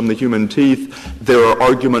accretions from the human teeth. There are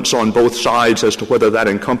arguments on both sides as to whether that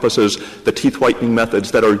encompasses the teeth whitening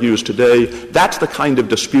methods that are used today. That's the kind of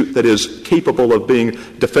dispute that is capable of being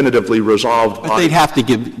definitively resolved. But they'd have to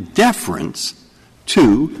give deference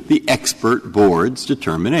to the expert board's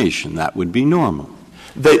determination. That would be normal.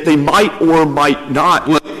 They might or might not.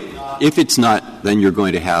 Well, if it's not, then you're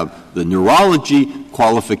going to have the neurology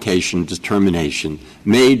qualification determination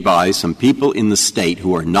made by some people in the state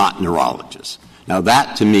who are not neurologists. Now,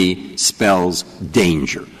 that, to me, spells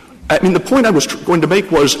danger. I mean, the point I was going to make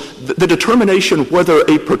was the determination whether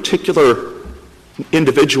a particular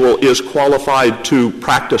individual is qualified to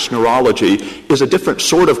practice neurology is a different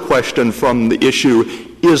sort of question from the issue,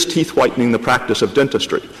 is teeth whitening the practice of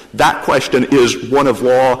dentistry? That question is one of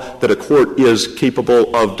law that a court is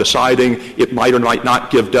capable of deciding. It might or might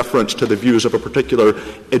not give deference to the views of a particular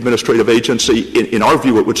administrative agency. In our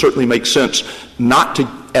view, it would certainly make sense not to,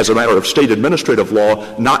 as a matter of state administrative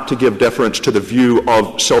law, not to give deference to the view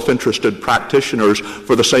of self-interested practitioners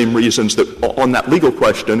for the same reasons that, on that legal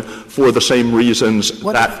question, for the same reasons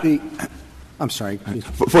for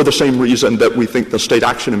the same reason that we think the state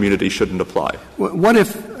action immunity shouldn't apply. What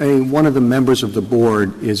if one of the members of the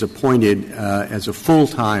board is appointed as a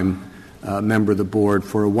full-time member of the board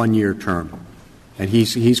for a one-year term, and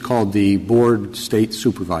he's called the board state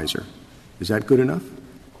supervisor? Is that good enough?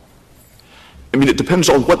 I mean, it depends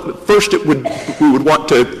on what. First, we would want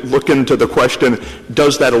to look into the question: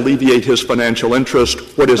 does that alleviate his financial interest?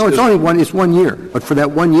 It's 1 year. But for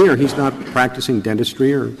that 1 year, he's not practicing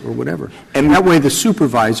dentistry or whatever. And that way, the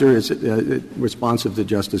supervisor is responsive to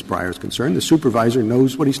Justice Breyer's concern. The supervisor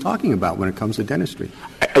knows what he's talking about when it comes to dentistry.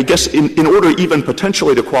 I guess in order even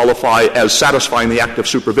potentially to qualify as satisfying the active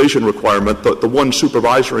supervision requirement, the one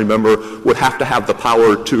supervisory member would have to have the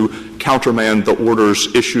power to countermand the orders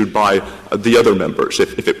issued by the other members.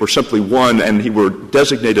 If it were simply one and he were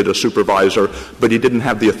designated a supervisor, but he didn't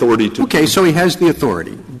have the authority to... Okay, so he has the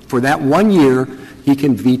authority. For that 1 year, he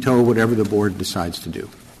can veto whatever the board decides to do.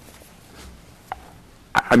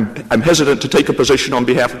 I'm hesitant to take a position on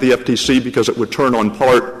behalf of the FTC because it would turn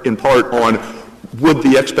in part on would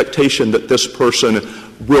the expectation that this person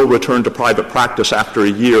will return to private practice after a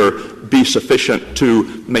year be sufficient to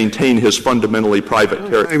maintain his fundamentally private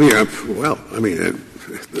character?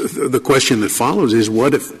 The question that follows is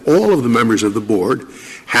what if all of the members of the board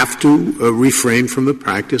have to refrain from the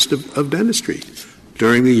practice of dentistry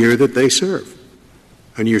during the year that they serve?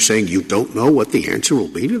 And you're saying you don't know what the answer will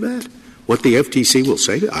be to that? What the FTC will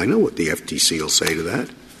say to that? I know what the FTC will say to that.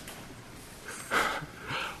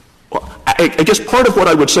 Well, I guess part of what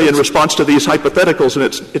I would say in response to these hypotheticals, and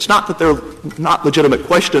it's not that they're not legitimate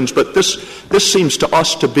questions, but this seems to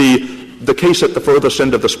us to be the case at the furthest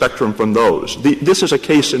end of the spectrum from those. This is a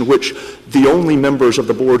case in which the only members of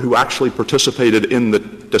the board who actually participated in the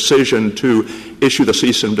decision to issue the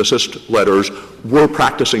cease and desist letters were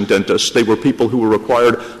practicing dentists. They were people who were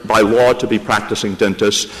required by law to be practicing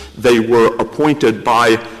dentists. They were appointed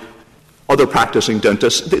by other practicing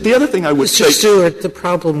dentists. The other thing I would say... Mr. Stewart, the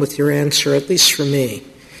problem with your answer, at least for me,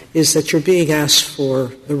 is that you're being asked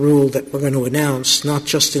for the rule that we're going to announce, not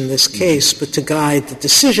just in this case, but to guide the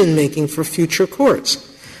decision-making for future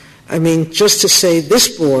courts. I mean, just to say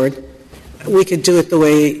this board, we could do it the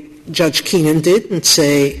way Judge Keenan did and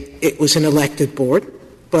say it was an elected board,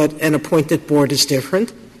 but an appointed board is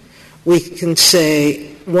different. We can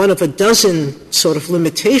say one of a dozen sort of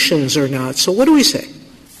limitations or not. So what do we say?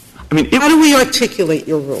 I mean, how do we articulate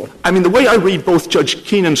your rule? I mean, the way I read both Judge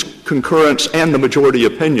Keenan's concurrence and the majority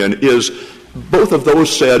opinion is both of those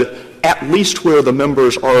said, at least where the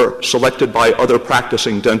members are selected by other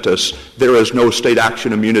practicing dentists, there is no state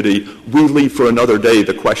action immunity. We leave for another day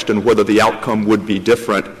the question whether the outcome would be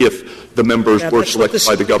different if the members were selected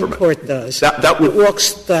by the government. That's what the Court does. It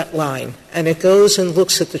walks that line, and it goes and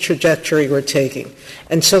looks at the trajectory we're taking.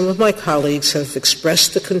 And some of my colleagues have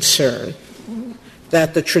expressed the concern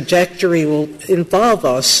that the trajectory will involve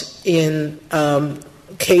us in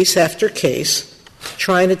case after case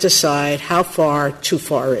trying to decide how far too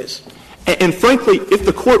far is. And frankly, if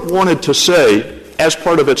the Court wanted to say, as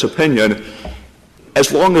part of its opinion,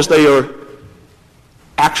 as long as they are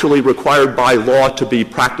actually required by law to be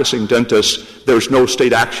practicing dentists, there's no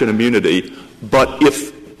state action immunity. But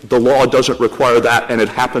if the law doesn't require that and it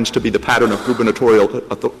happens to be the pattern of gubernatorial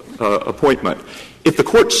appointment, if the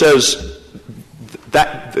Court says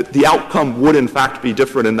that the outcome would in fact be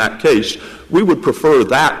different in that case, we would prefer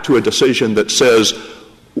that to a decision that says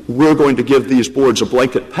we're going to give these boards a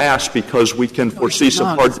blanket pass because we can foresee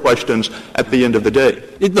some hard questions at the end of the day.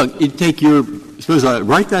 Suppose I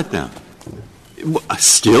write that down.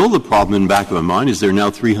 Still, the problem in the back of my mind is there are now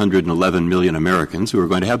 311 million Americans who are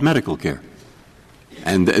going to have medical care.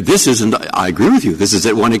 And this isn't, I agree with you, this is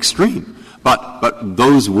at one extreme. But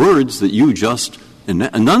those words that you just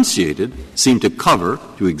enunciated seem to cover,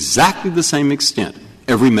 to exactly the same extent,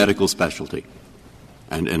 every medical specialty.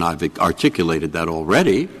 And I've articulated that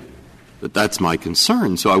already, but that's my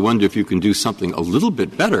concern. So I wonder if you can do something a little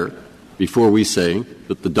bit better before we say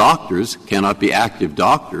that the doctors cannot be active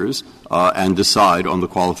doctors and decide on the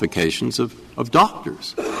qualifications of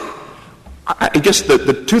doctors. I guess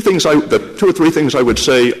the two or three things I would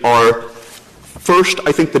say are, first,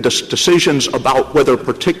 I think the decisions about whether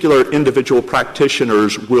particular individual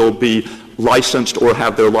practitioners will be licensed or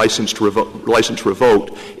have their license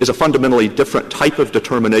revoked is a fundamentally different type of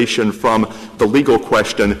determination from the legal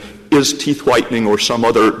question, is teeth whitening or some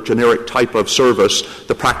other generic type of service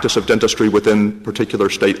the practice of dentistry within particular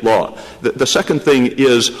state law. The second thing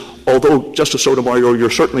is, although, Justice Sotomayor, you're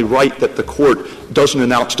certainly right that the Court doesn't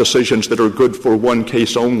announce decisions that are good for one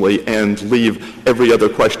case only and leave every other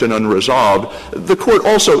question unresolved, the Court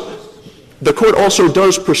also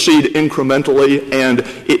does proceed incrementally, and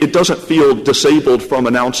it doesn't feel disabled from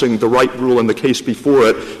announcing the right rule in the case before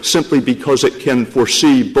it simply because it can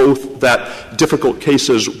foresee both that difficult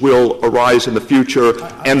cases will arise in the future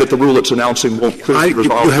and that the rule it's announcing won't clearly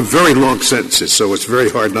resolve. You have very long sentences, so it's very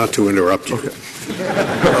hard not to interrupt you. Okay.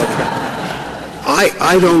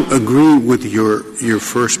 I don't agree with your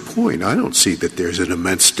first point. I don't see that there's an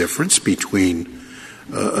immense difference between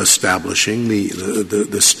establishing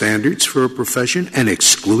the standards for a profession and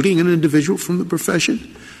excluding an individual from the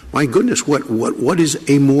profession. My goodness, what is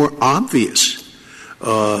a more obvious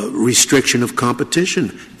restriction of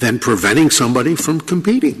competition than preventing somebody from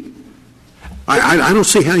competing? I don't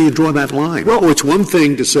see how you draw that line. Well, it's one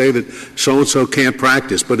thing to say that so-and-so can't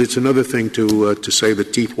practice, but it's another thing to say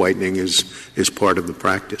that teeth whitening is part of the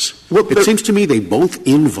practice. Well, it seems to me they both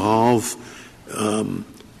involve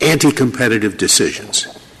anti-competitive decisions.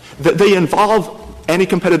 They involve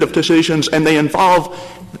anti-competitive decisions, and they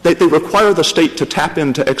require the state to tap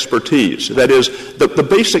into expertise. That is, the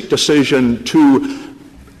basic decision to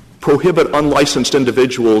prohibit unlicensed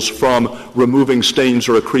individuals from removing stains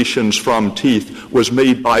or accretions from teeth was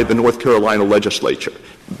made by the North Carolina legislature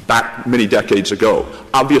back many decades ago.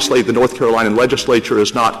 Obviously, the North Carolina legislature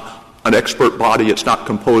is not an expert body. It's not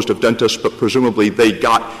composed of dentists, but presumably they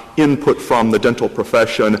got input from the dental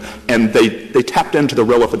profession, and they tapped into the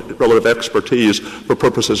relative expertise for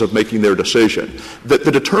purposes of making their decision. The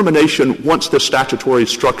determination, once the statutory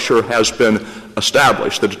structure has been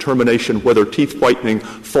established, the determination whether teeth whitening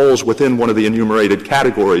falls within one of the enumerated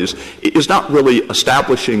categories is not really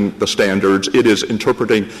establishing the standards. It is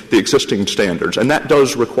interpreting the existing standards. And that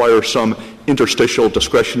does require some interstitial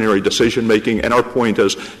discretionary decision-making. And our point,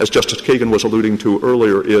 as Justice Kagan was alluding to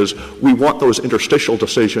earlier, is we want those interstitial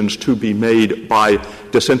decisions to be made by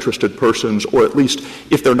disinterested persons, or at least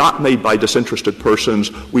if they're not made by disinterested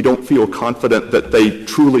persons, we don't feel confident that they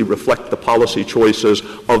truly reflect the policy choices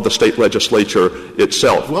of the state legislature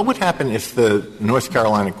itself. What would happen if the North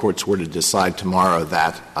Carolina courts were to decide tomorrow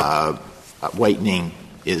that whitening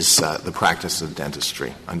is the practice of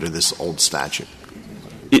dentistry under this old statute?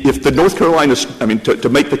 If the North Carolina, to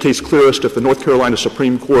make the case clearest, if the North Carolina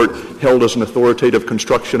Supreme Court held as an authoritative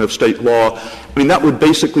construction of state law, that would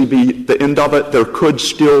basically be the end of it. There could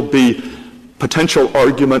still be potential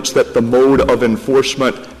arguments that the mode of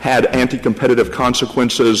enforcement had anti-competitive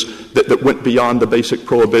consequences that went beyond the basic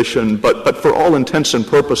prohibition. But for all intents and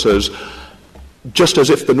purposes, just as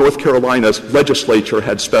if the North Carolina legislature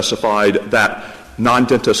had specified that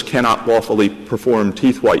non-dentists cannot lawfully perform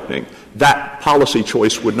teeth whitening, that policy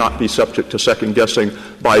choice would not be subject to second-guessing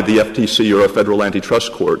by the FTC or a federal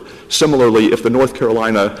antitrust court. Similarly, if the North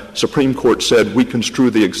Carolina Supreme Court said we construe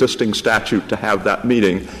the existing statute to have that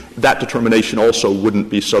meaning, that determination also wouldn't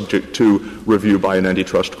be subject to review by an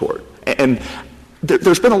antitrust court. And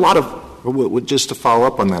there's been a lot of just to follow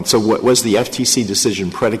up on that, so was the FTC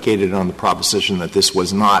decision predicated on the proposition that this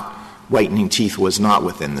was not whitening teeth was not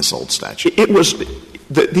within this old statute? It was.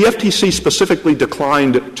 The FTC specifically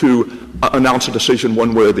declined to announce a decision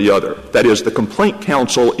one way or the other. That is, the complaint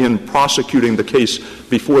counsel, in prosecuting the case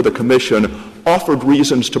before the Commission, offered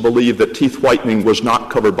reasons to believe that teeth whitening was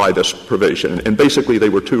not covered by this provision. And basically they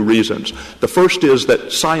were two reasons. The first is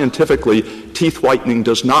that scientifically teeth whitening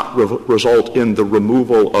does not result in the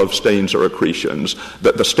removal of stains or accretions.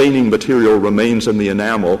 That the staining material remains in the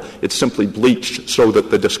enamel. It's simply bleached so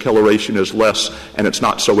that the discoloration is less and it's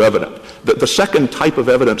not so evident. The second type of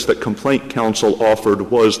evidence that complaint counsel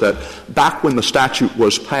offered was that back when the statute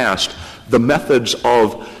was passed, the methods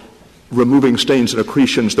of removing stains and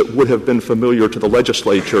accretions that would have been familiar to the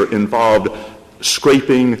legislature involved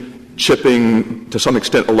scraping, chipping, to some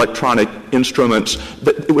extent electronic instruments.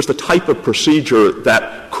 It was the type of procedure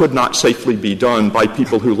that could not safely be done by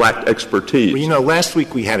people who lacked expertise. Well, last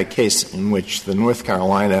week we had a case in which the North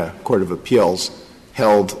Carolina Court of Appeals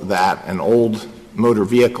held that an old motor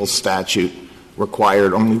vehicle statute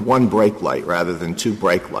required only one brake light rather than two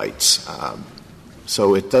brake lights.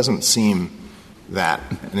 So it doesn't seem that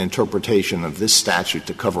an interpretation of this statute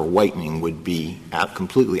to cover whitening would be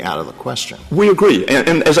completely out of the question. We agree.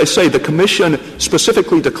 And as I say, the Commission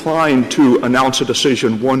specifically declined to announce a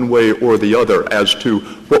decision one way or the other as to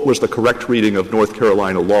what was the correct reading of North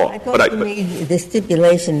Carolina law. I thought you made the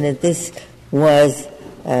stipulation that this was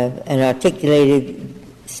an articulated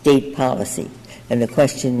state policy, and the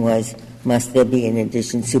question was, must there be, in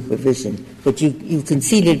addition, supervision? But you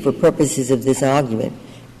conceded for purposes of this argument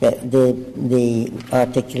the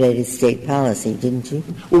articulated state policy, didn't you?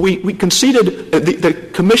 Well, we conceded the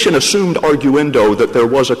Commission assumed arguendo that there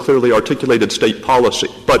was a clearly articulated state policy.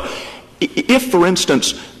 But if, for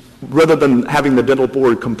instance, rather than having the dental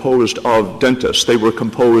board composed of dentists, they were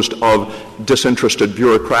composed of disinterested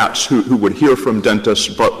bureaucrats who would hear from dentists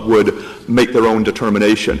but would make their own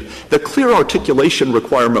determination, the clear articulation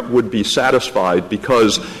requirement would be satisfied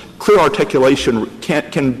because clear articulation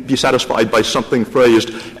can be satisfied by something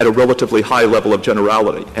phrased at a relatively high level of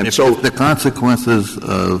generality. And if the consequences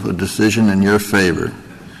of a decision in your favor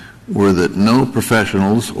were that no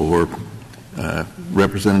professionals or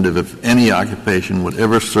representative of any occupation would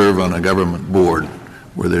ever serve on a government board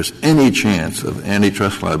where there's any chance of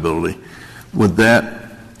antitrust liability, would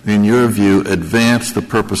that, in your view, advance the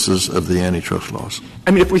purposes of the antitrust laws?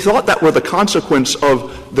 I mean, if we thought that were the consequence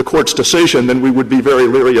of the Court's decision, then we would be very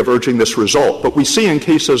leery of urging this result. But we see in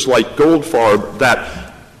cases like Goldfarb that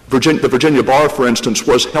the Virginia bar, for instance,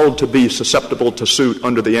 was held to be susceptible to suit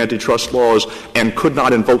under the antitrust laws and could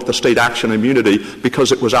not invoke the state action immunity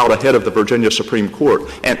because it was out ahead of the Virginia Supreme Court.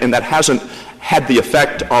 And that hasn't had the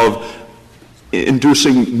effect of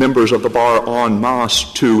inducing members of the bar en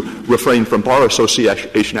masse to refrain from bar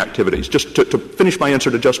association activities. Just to finish my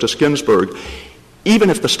answer to Justice Ginsburg,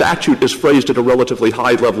 even if the statute is phrased at a relatively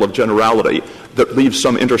high level of generality that leaves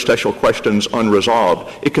some interstitial questions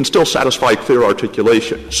unresolved, it can still satisfy clear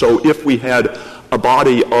articulation. So if we had a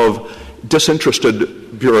body of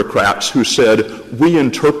disinterested bureaucrats who said, we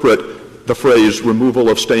interpret the phrase removal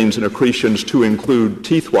of stains and accretions to include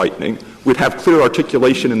teeth whitening, we'd have clear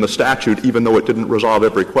articulation in the statute even though it didn't resolve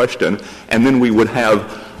every question, and then we would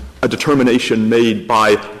have a determination made by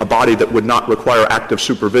a body that would not require active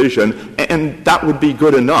supervision, and that would be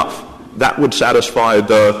good enough. That would satisfy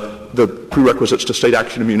the prerequisites to state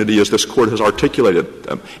action immunity as this Court has articulated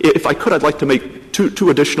them. If I could, I'd like to make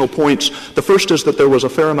two additional points. The first is that there was a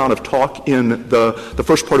fair amount of talk in the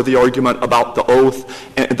first part of the argument about the oath.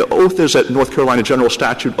 And the oath is at North Carolina General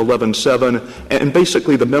Statute 11.7, and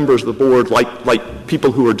basically the members of the board, like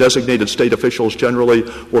people who are designated state officials generally,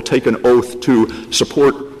 will take an oath to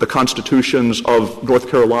support the constitutions of North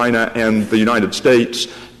Carolina and the United States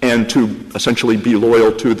and to essentially be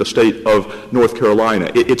loyal to the state of North Carolina.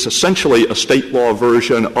 It's essentially a state law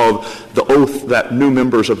version of the oath that new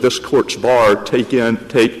members of this Court's bar take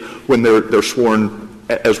when they're sworn,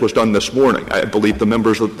 as was done this morning. I know the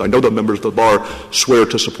members of the bar swear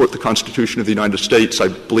to support the Constitution of the United States. I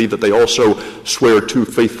believe that they also swear to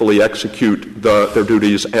faithfully execute their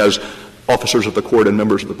duties as officers of the court and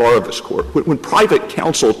members of the bar of this court. When private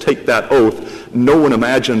counsel take that oath, no one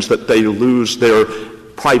imagines that they lose their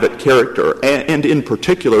private character. And in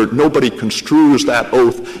particular, nobody construes that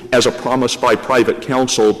oath as a promise by private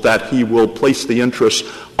counsel that he will place the interests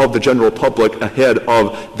of the general public ahead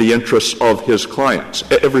of the interests of his clients.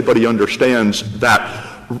 Everybody understands that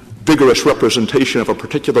vigorous representation of a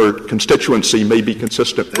particular constituency may be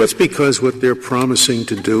consistent with. That's because what they're promising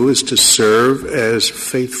to do is to serve as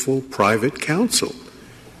faithful private counsel.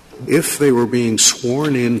 If they were being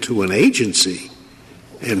sworn into an agency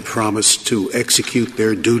and promised to execute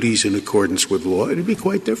their duties in accordance with law, it would be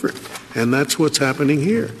quite different. And that's what's happening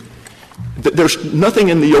here. There's nothing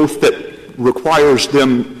in the oath that requires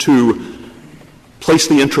them to place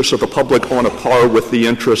the interests of the public on a par with the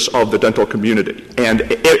interests of the dental community. And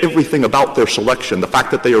everything about their selection, the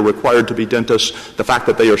fact that they are required to be dentists, the fact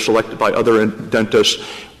that they are selected by other dentists,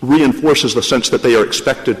 reinforces the sense that they are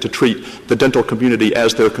expected to treat the dental community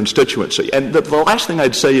as their constituency. And the last thing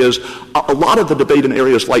I'd say is a lot of the debate in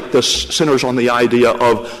areas like this centers on the idea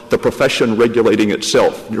of the profession regulating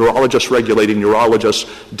itself, neurologists regulating neurologists,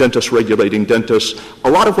 dentists regulating dentists. A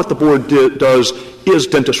lot of what the board does is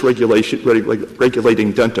dentist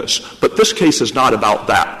regulating dentists. But this case is not about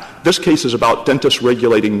that. This case is about dentists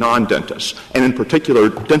regulating non-dentists, and in particular,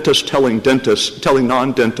 dentists telling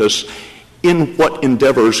non-dentists in what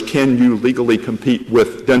endeavors can you legally compete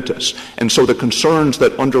with dentists. And so the concerns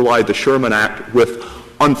that underlie the Sherman Act with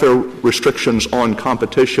unfair restrictions on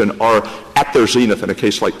competition are at their zenith in a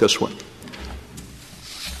case like this one.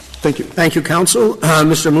 Thank you. Thank you, counsel.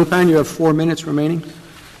 Mr. Mupan, you have 4 minutes remaining.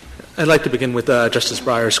 I'd like to begin with Justice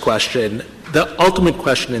Breyer's question. The ultimate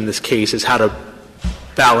question in this case is how to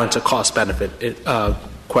balance a cost-benefit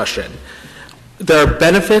question. There are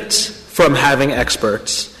benefits from having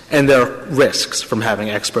experts, and there are risks from having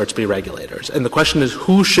experts be regulators. And the question is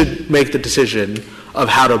who should make the decision of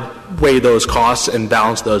how to weigh those costs and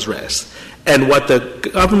balance those risks. And what the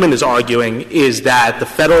government is arguing is that the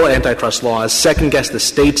federal antitrust laws second-guess the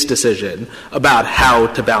state's decision about how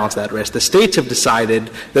to balance that risk. The states have decided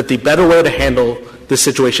that the better way to handle the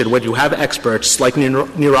situation when you have experts like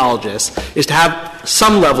neurologists is to have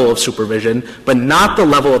some level of supervision, but not the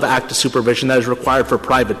level of active supervision that is required for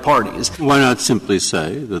private parties. Why not simply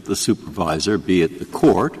say that the supervisor, be it the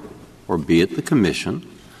court or be it the commission,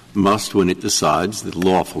 must, when it decides the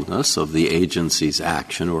lawfulness of the agency's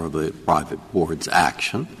action or the private board's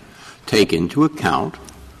action, take into account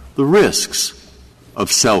the risks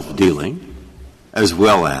of self-dealing as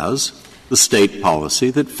well as the state policy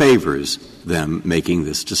that favors them making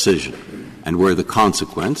this decision. And where the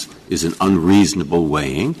consequence is an unreasonable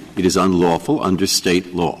weighing, it is unlawful under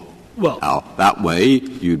state law. Well, now, that way,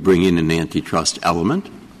 you'd bring in an antitrust element.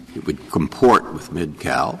 It would comport with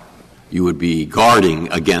Mid-Cal. You would be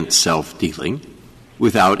guarding against self-dealing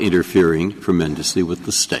without interfering tremendously with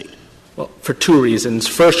the state. Well, for 2 reasons.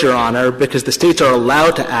 First, Your Honor, because the states are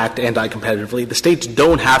allowed to act anti-competitively. The states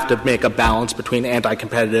don't have to make a balance between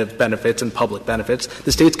anti-competitive benefits and public benefits.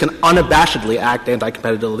 The states can unabashedly act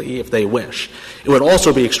anti-competitively if they wish. It would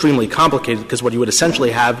also be extremely complicated because what you would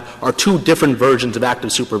essentially have are 2 different versions of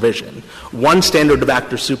active supervision. One standard of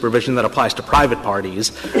active supervision that applies to private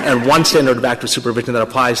parties and one standard of active supervision that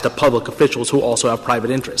applies to public officials who also have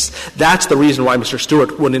private interests. That's the reason why Mr.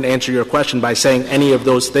 Stewart wouldn't answer your question by saying any of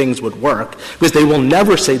those things would work, because they will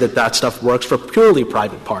never say that that stuff works for purely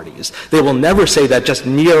private parties. They will never say that just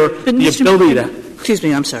near the ability to... Excuse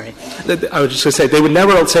me, I'm sorry. I was just going to say, they would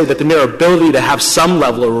never say that the mere ability to have some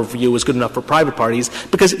level of review is good enough for private parties,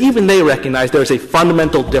 because even they recognize there is a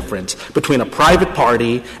fundamental difference between a private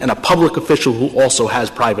party and a public official who also has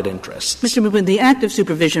private interests. Mr. Mubin, the active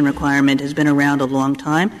supervision requirement has been around a long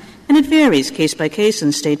time, and it varies case by case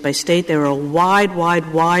and state by state. There are a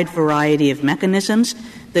wide variety of mechanisms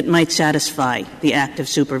that might satisfy the active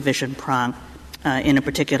supervision prong in a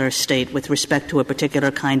particular state with respect to a particular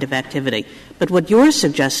kind of activity. But what you're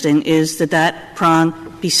suggesting is that that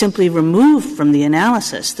prong be simply removed from the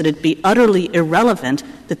analysis, that it be utterly irrelevant,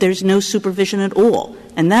 that there's no supervision at all.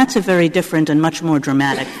 And that's a very different and much more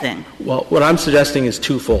dramatic thing. Well, what I'm suggesting is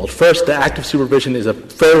twofold. First, the active supervision is a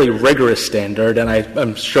fairly rigorous standard, and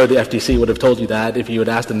I'm sure the FTC would have told you that if you had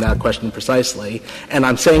asked them that question precisely. And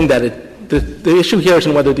I'm saying that the issue here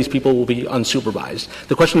isn't whether these people will be unsupervised.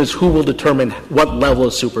 The question is who will determine what level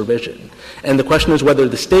of supervision. And the question is whether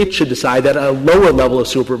the state should decide that a lower level of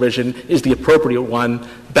supervision is the appropriate one,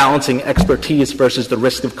 balancing expertise versus the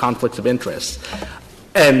risk of conflicts of interest.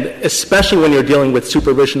 And especially when you're dealing with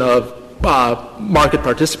supervision of market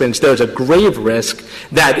participants, there's a grave risk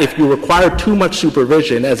that if you require too much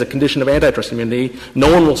supervision as a condition of antitrust immunity,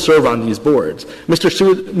 no one will serve on these boards.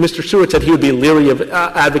 Mr. Stewart said he would be leery of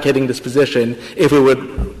advocating this position if it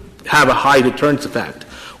would have a high deterrence effect.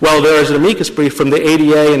 Well, there is an amicus brief from the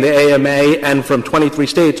ADA and the AMA and from 23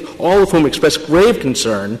 states, all of whom express grave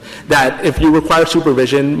concern that if you require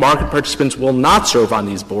supervision, market participants will not serve on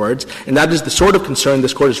these boards, and that is the sort of concern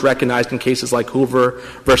this Court has recognized in cases like Hoover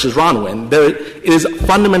versus Ronwin. It is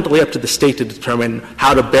fundamentally up to the state to determine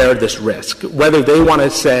how to bear this risk, whether they want to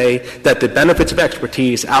say that the benefits of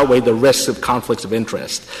expertise outweigh the risks of conflicts of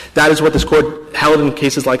interest. That is what this Court held in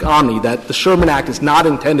cases like Omni, that the Sherman Act is not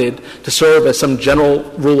intended to serve as some general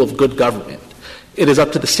rule of good government. It is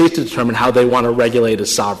up to the states to determine how they want to regulate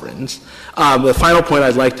as sovereigns. The final point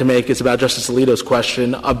I'd like to make is about Justice Alito's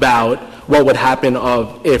question about what would happen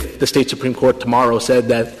if the state Supreme Court tomorrow said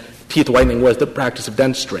that teeth whitening was the practice of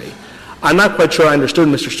dentistry. I'm not quite sure I understood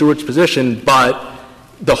Mr. Stewart's position, but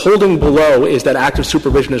the holding below is that active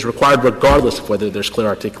supervision is required regardless of whether there's clear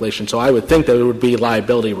articulation. So I would think that it would be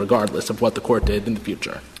liability regardless of what the Court did in the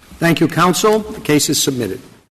future. Thank you, counsel. The case is submitted.